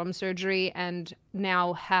had bottom surgery and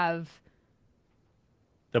now have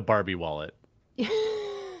the Barbie wallet.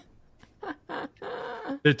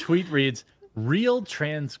 The tweet reads, "Real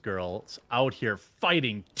trans girls out here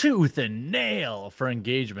fighting tooth and nail for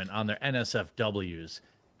engagement on their NSFWs,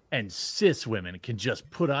 and cis women can just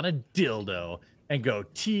put on a dildo and go,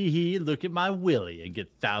 tee-hee, look at my willy, and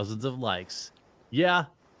get thousands of likes. Yeah,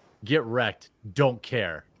 get wrecked. Don't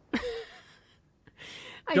care."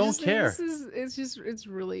 Don't care. It's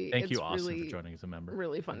really. Thank you, Austin, for joining as a member.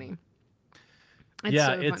 Really funny. It's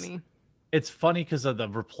funny. It's funny because of the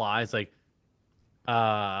replies, like,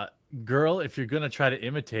 girl, if you're gonna try to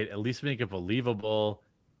imitate, at least make it believable.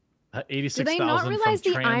 86,000. Do they not realize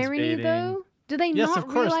the irony, though? Do they not realize the irony? Yes, of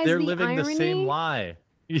course, they're living the same lie.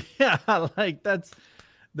 Yeah, like that's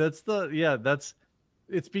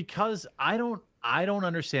it's because I don't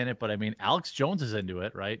understand it, but I mean, Alex Jones is into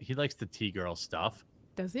it, right? He likes the T-girl stuff.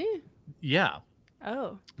 Does he? Yeah.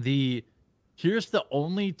 Oh. Here's the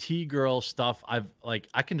only T-girl stuff I'll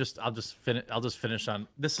just finish on.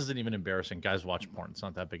 This isn't even embarrassing. Guys watch porn. It's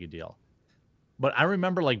not that big a deal. But I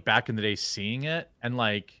remember like back in the day seeing it, and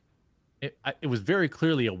like it was very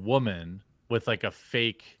clearly a woman with like a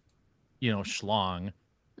fake, schlong.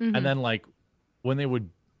 Mm-hmm. And then like when they would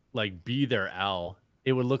like be their L,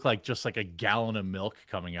 it would look like just like a gallon of milk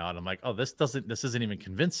coming out. I'm like, oh, this isn't even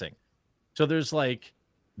convincing. So there's like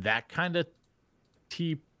that kind of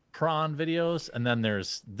prawn videos, and then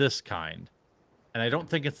there's this kind, and I don't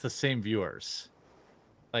think it's the same viewers.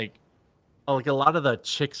 Like a lot of the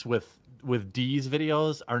chicks with D's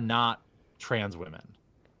videos are not trans women.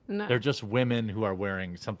 No. They're just women who are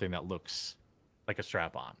wearing something that looks like a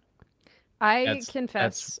strap on. I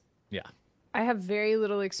confess, yeah, I have very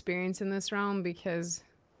little experience in this realm because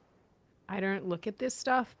I don't look at this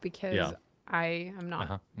stuff because I am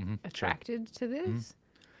not attracted to this.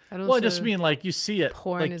 Well, I just mean like you see it,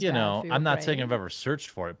 porn like, is you bad know, for your I'm not saying brain. I've ever searched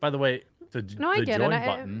for it. By the way, the I get join it.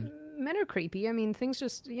 button. Men are creepy. I mean, things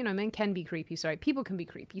just, you know, men can be creepy. Sorry, people can be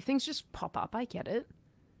creepy. Things just pop up. I get it.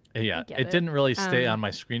 Yeah, get it it. didn't really stay on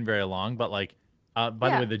my screen very long, but like, by the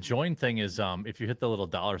Yeah. way, the join thing is if you hit the little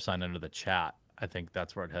 $ under the chat, I think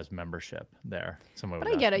that's where it has membership there. But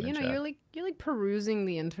I get it. You know, you're like perusing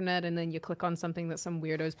the internet, and then you click on something that some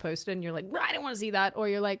weirdos posted, and you're like, I don't want to see that, or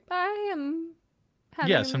you're like, I am.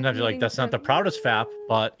 Yeah, sometimes you're like, that's not the proudest fap,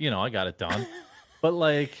 but you know, I got it done. But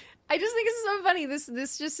like, I just think it's so funny.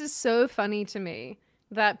 This just is so funny to me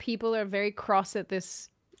that people are very cross at this.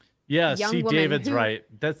 yeah, Young see, woman David's who- right.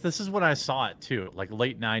 This is when I saw it too, like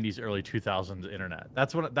late '90s, early 2000s internet.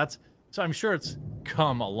 So I'm sure it's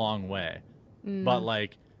come a long way, but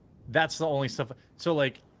like, that's the only stuff. So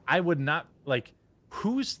like, I would not like,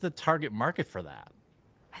 who's the target market for that?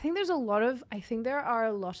 I think there are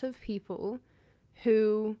a lot of people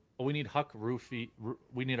who. Well, we need Huck Roofy.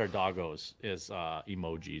 We need our doggos as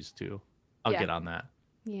emojis too. I'll get on that.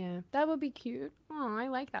 Yeah, that would be cute. Oh, I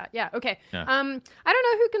like that. Yeah, okay. Yeah. I don't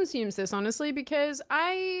know who consumes this, honestly, because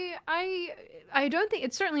I don't think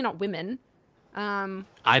it's certainly not women.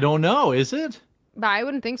 I don't know. Is it? But I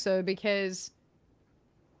wouldn't think so because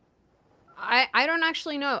I don't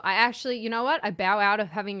actually know. I actually, you know what? I bow out of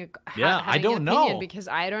having I don't an opinion know. because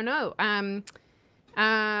I don't know.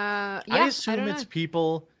 I assume don't it's know.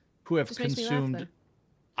 people who have Just makes me laugh, consumed. though.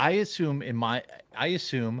 I assume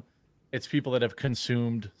it's people that have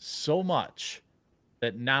consumed so much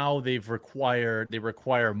that now they require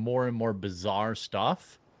more and more bizarre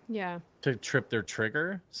stuff Yeah. to trip their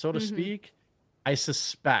trigger, so to speak. I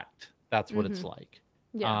suspect that's what it's like.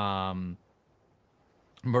 Yeah.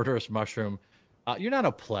 Murderous mushroom. You're not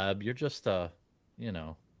a pleb. You're just a, you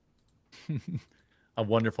know, a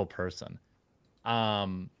wonderful person. I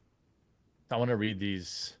want to read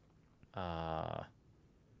these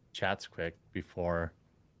chats quick before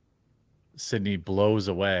Sydney blows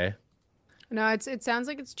away. No, it sounds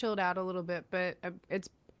like it's chilled out a little bit, but it's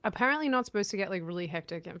apparently not supposed to get like really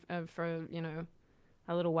hectic for, you know,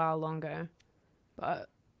 a little while longer. But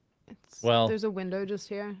there's a window just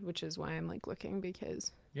here, which is why I'm like looking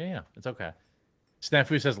because Yeah, it's okay.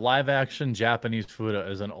 Snafu says live action Japanese food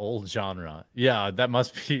is an old genre. Yeah, that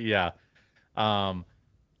must be, yeah. John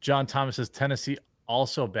Thomas says Tennessee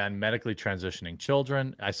also banned medically transitioning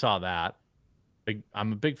children. I saw that.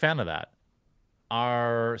 I'm a big fan of that.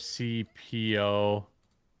 RC3PO.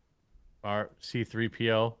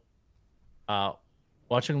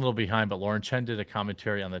 Watching a little behind, but Lauren Chen did a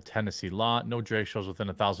commentary on the Tennessee law. No drag shows within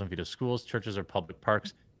 1,000 feet of schools, churches, or public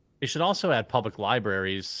parks. They should also add public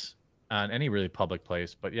libraries on any really public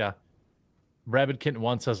place. But yeah, Rabid Kitten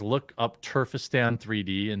 1 says, look up Turfistan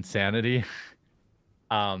 3D Insanity.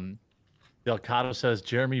 Delcato says,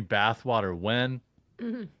 Jeremy Bathwater when?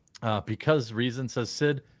 Because Reason says,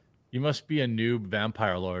 Sid, you must be a noob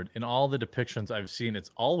vampire lord. In all the depictions I've seen,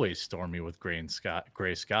 it's always stormy with gray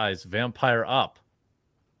skies. Vampire up.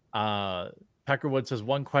 Peckerwood says,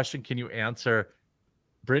 one question can you answer?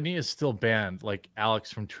 Brittany is still banned, like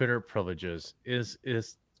Alex from Twitter privileges. Is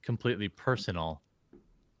completely personal.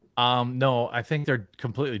 No, I think they're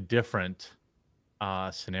completely different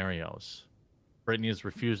scenarios. Brittany is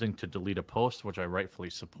refusing to delete a post, which I rightfully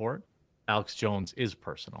support. Alex Jones is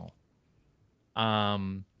personal.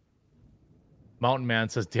 Mountain Man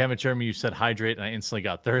says, damn it, Jeremy, you said hydrate, and I instantly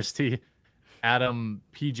got thirsty. Adam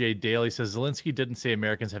PJ Daly says, Zelensky didn't say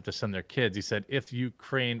Americans have to send their kids. He said, if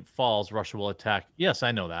Ukraine falls, Russia will attack. Yes,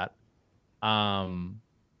 I know that.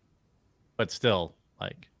 But still,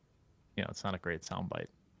 like, you know, it's not a great soundbite.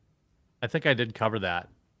 I think I did cover that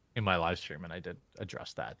in my live stream, and I did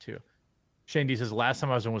address that too. Shane D says, last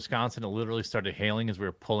time I was in Wisconsin, it literally started hailing as we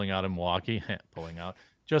were pulling out in Milwaukee. Pulling out.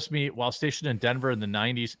 Just me. While stationed in Denver in the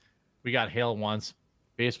 90s, we got hail once.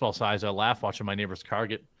 Baseball size. I laughed watching my neighbor's car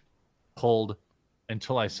get pulled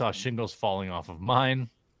until I saw shingles falling off of mine.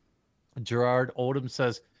 Gerard Odom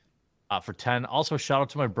says, for 10. Also, shout out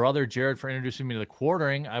to my brother, Jared, for introducing me to the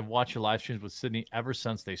quartering. I've watched your live streams with Sydney ever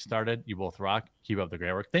since they started. You both rock. Keep up the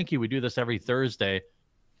great work. Thank you. We do this every Thursday.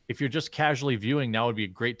 if you're just casually viewing, now would be a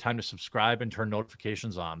great time to subscribe and turn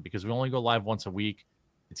notifications on, because we only go live once a week.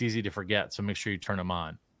 It's easy to forget, so make sure you turn them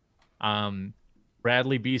on.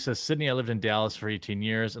 Bradley B says, Sydney, I lived in Dallas for 18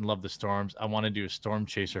 years and love the storms. I want to do a storm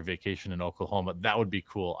chaser vacation in Oklahoma. That would be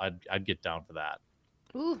cool. I'd get down for that.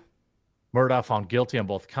 Ooh. Murdoch found guilty on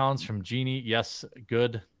both counts from Jeannie. Yes,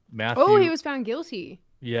 good. Matthew. Oh, he was found guilty.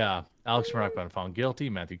 Yeah. Alex Murdoch found guilty.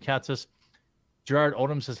 Matthew Katzis. Gerard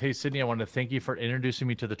Odom says, hey, Sydney, I want to thank you for introducing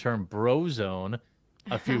me to the term bro zone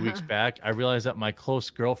a few weeks back. I realized that my close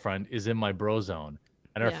girlfriend is in my bro zone,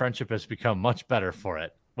 and our friendship has become much better for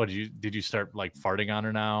it. What did you start like farting on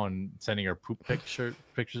her now and sending her poop pictures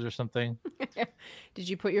or something? Did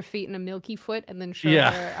you put your feet in a milky foot and then show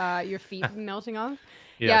her your feet melting off?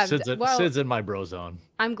 Yeah, Sid's in my bro zone.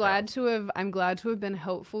 I'm glad to have been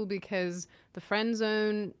helpful, because the friend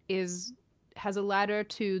zone has a ladder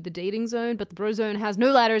to the dating zone, but the bro zone has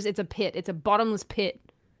no ladders. It's a pit. It's a bottomless pit.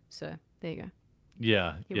 So there you go.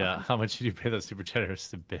 Yeah, You're welcome. How much did you pay those super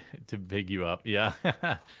chatters to big you up? Yeah.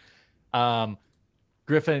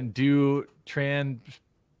 Griffin, do trans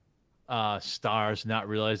stars not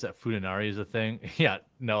realize that Futanari is a thing? Yeah,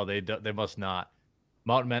 no, they must not.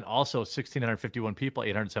 Mountain Man also 1,651 people,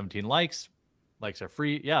 817 likes. Likes are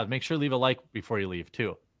free. Yeah, make sure to leave a like before you leave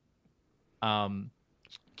too.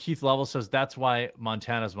 Keith Lovell says that's why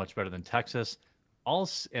Montana is much better than Texas.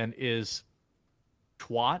 Also, and is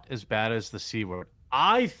twat as bad as the C word?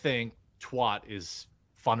 I think twat is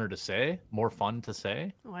funner to say, more fun to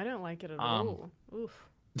say. Oh, I don't like it at all. Oof.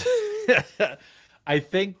 I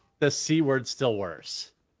think the C word's still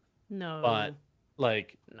worse. No. But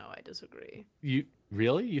like, no, I disagree. You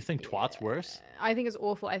think twat's worse? I think it's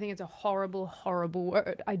awful. I think it's a horrible, horrible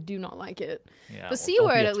word. I do not like it. Yeah, the C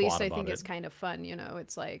word, at least, I think it's kind of fun. You know,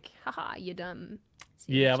 it's like, haha, you dumb.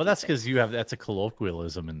 Yeah, but that's because that's a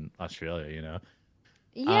colloquialism in Australia, you know.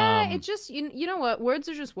 Yeah, it just you know what? Words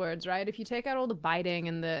are just words, right? If you take out all the biting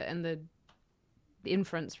and the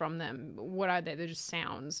inference from them, what are they? They're just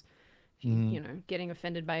sounds. You know, getting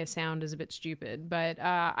offended by a sound is a bit stupid. But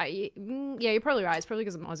you're probably right. It's probably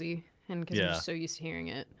because I'm Aussie and because I'm just so used to hearing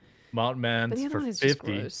it. Mountain Man for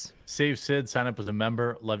 50. Save Sid, sign up as a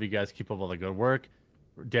member. Love you guys. Keep up all the good work.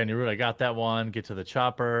 Danny Root, I got that one. Get to the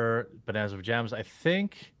chopper. Bananas with Jams. I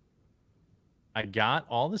think I got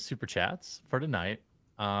all the super chats for tonight.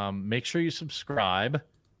 Make sure you subscribe.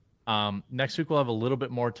 Next week we'll have a little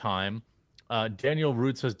bit more time. Daniel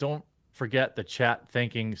Root says, don't forget the chat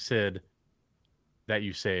thanking Sid that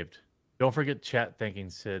you saved. Don't forget chat thanking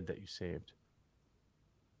Sid that you saved.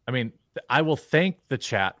 I mean, I will thank the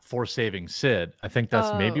chat for saving Sid. I think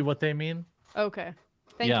that's maybe what they mean. Okay.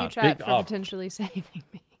 Thank you, chat, for potentially saving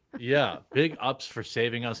me. Yeah, big ups for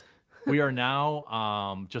saving us. We are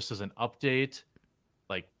now, just as an update,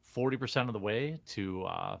 like 40% of the way to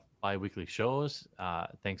bi-weekly shows,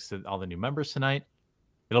 thanks to all the new members tonight.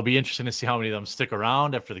 It'll be interesting to see how many of them stick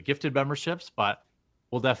around after the gifted memberships, but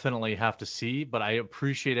we'll definitely have to see. But I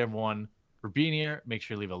appreciate everyone for being here. Make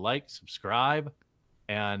sure you leave a like, subscribe,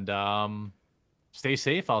 and stay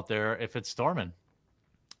safe out there if it's storming.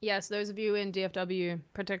 Yes, those of you in DFW,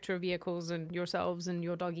 protect your vehicles and yourselves and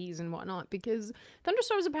your doggies and whatnot, because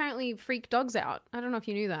thunderstorms apparently freak dogs out. I don't know if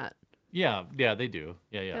you knew that. Yeah, they do.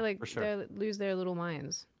 Yeah, for sure. They lose their little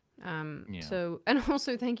minds. So, and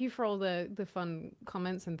also thank you for all the fun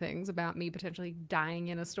comments and things about me potentially dying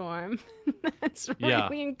in a storm. That's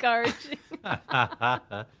really encouraging.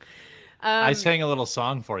 I sang a little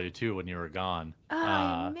song for you too when you were gone. Oh,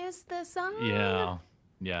 I missed the song.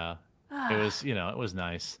 Yeah. It was, it was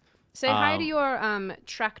nice. Say hi to your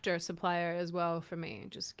tractor supplier as well for me.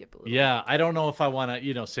 Just skip a little. Yeah, I don't know if I want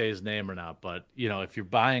to, say his name or not, but if you're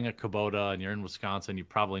buying a Kubota and you're in Wisconsin, you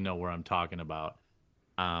probably know where I'm talking about.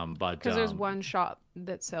 But because there's one shop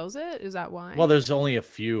that sells it, is that why? Well, there's only a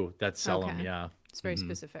few that sell them. Yeah, it's very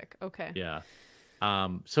specific. Okay. Yeah.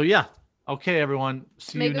 So yeah. Okay, everyone.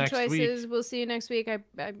 See you next week. Make good choices. We'll see you next week. I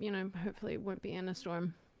hopefully it won't be in a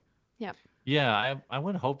storm. Yep. Yeah, I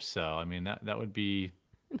would hope so. I mean, that would be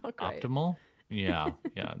optimal. Yeah,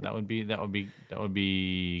 that would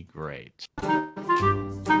be great.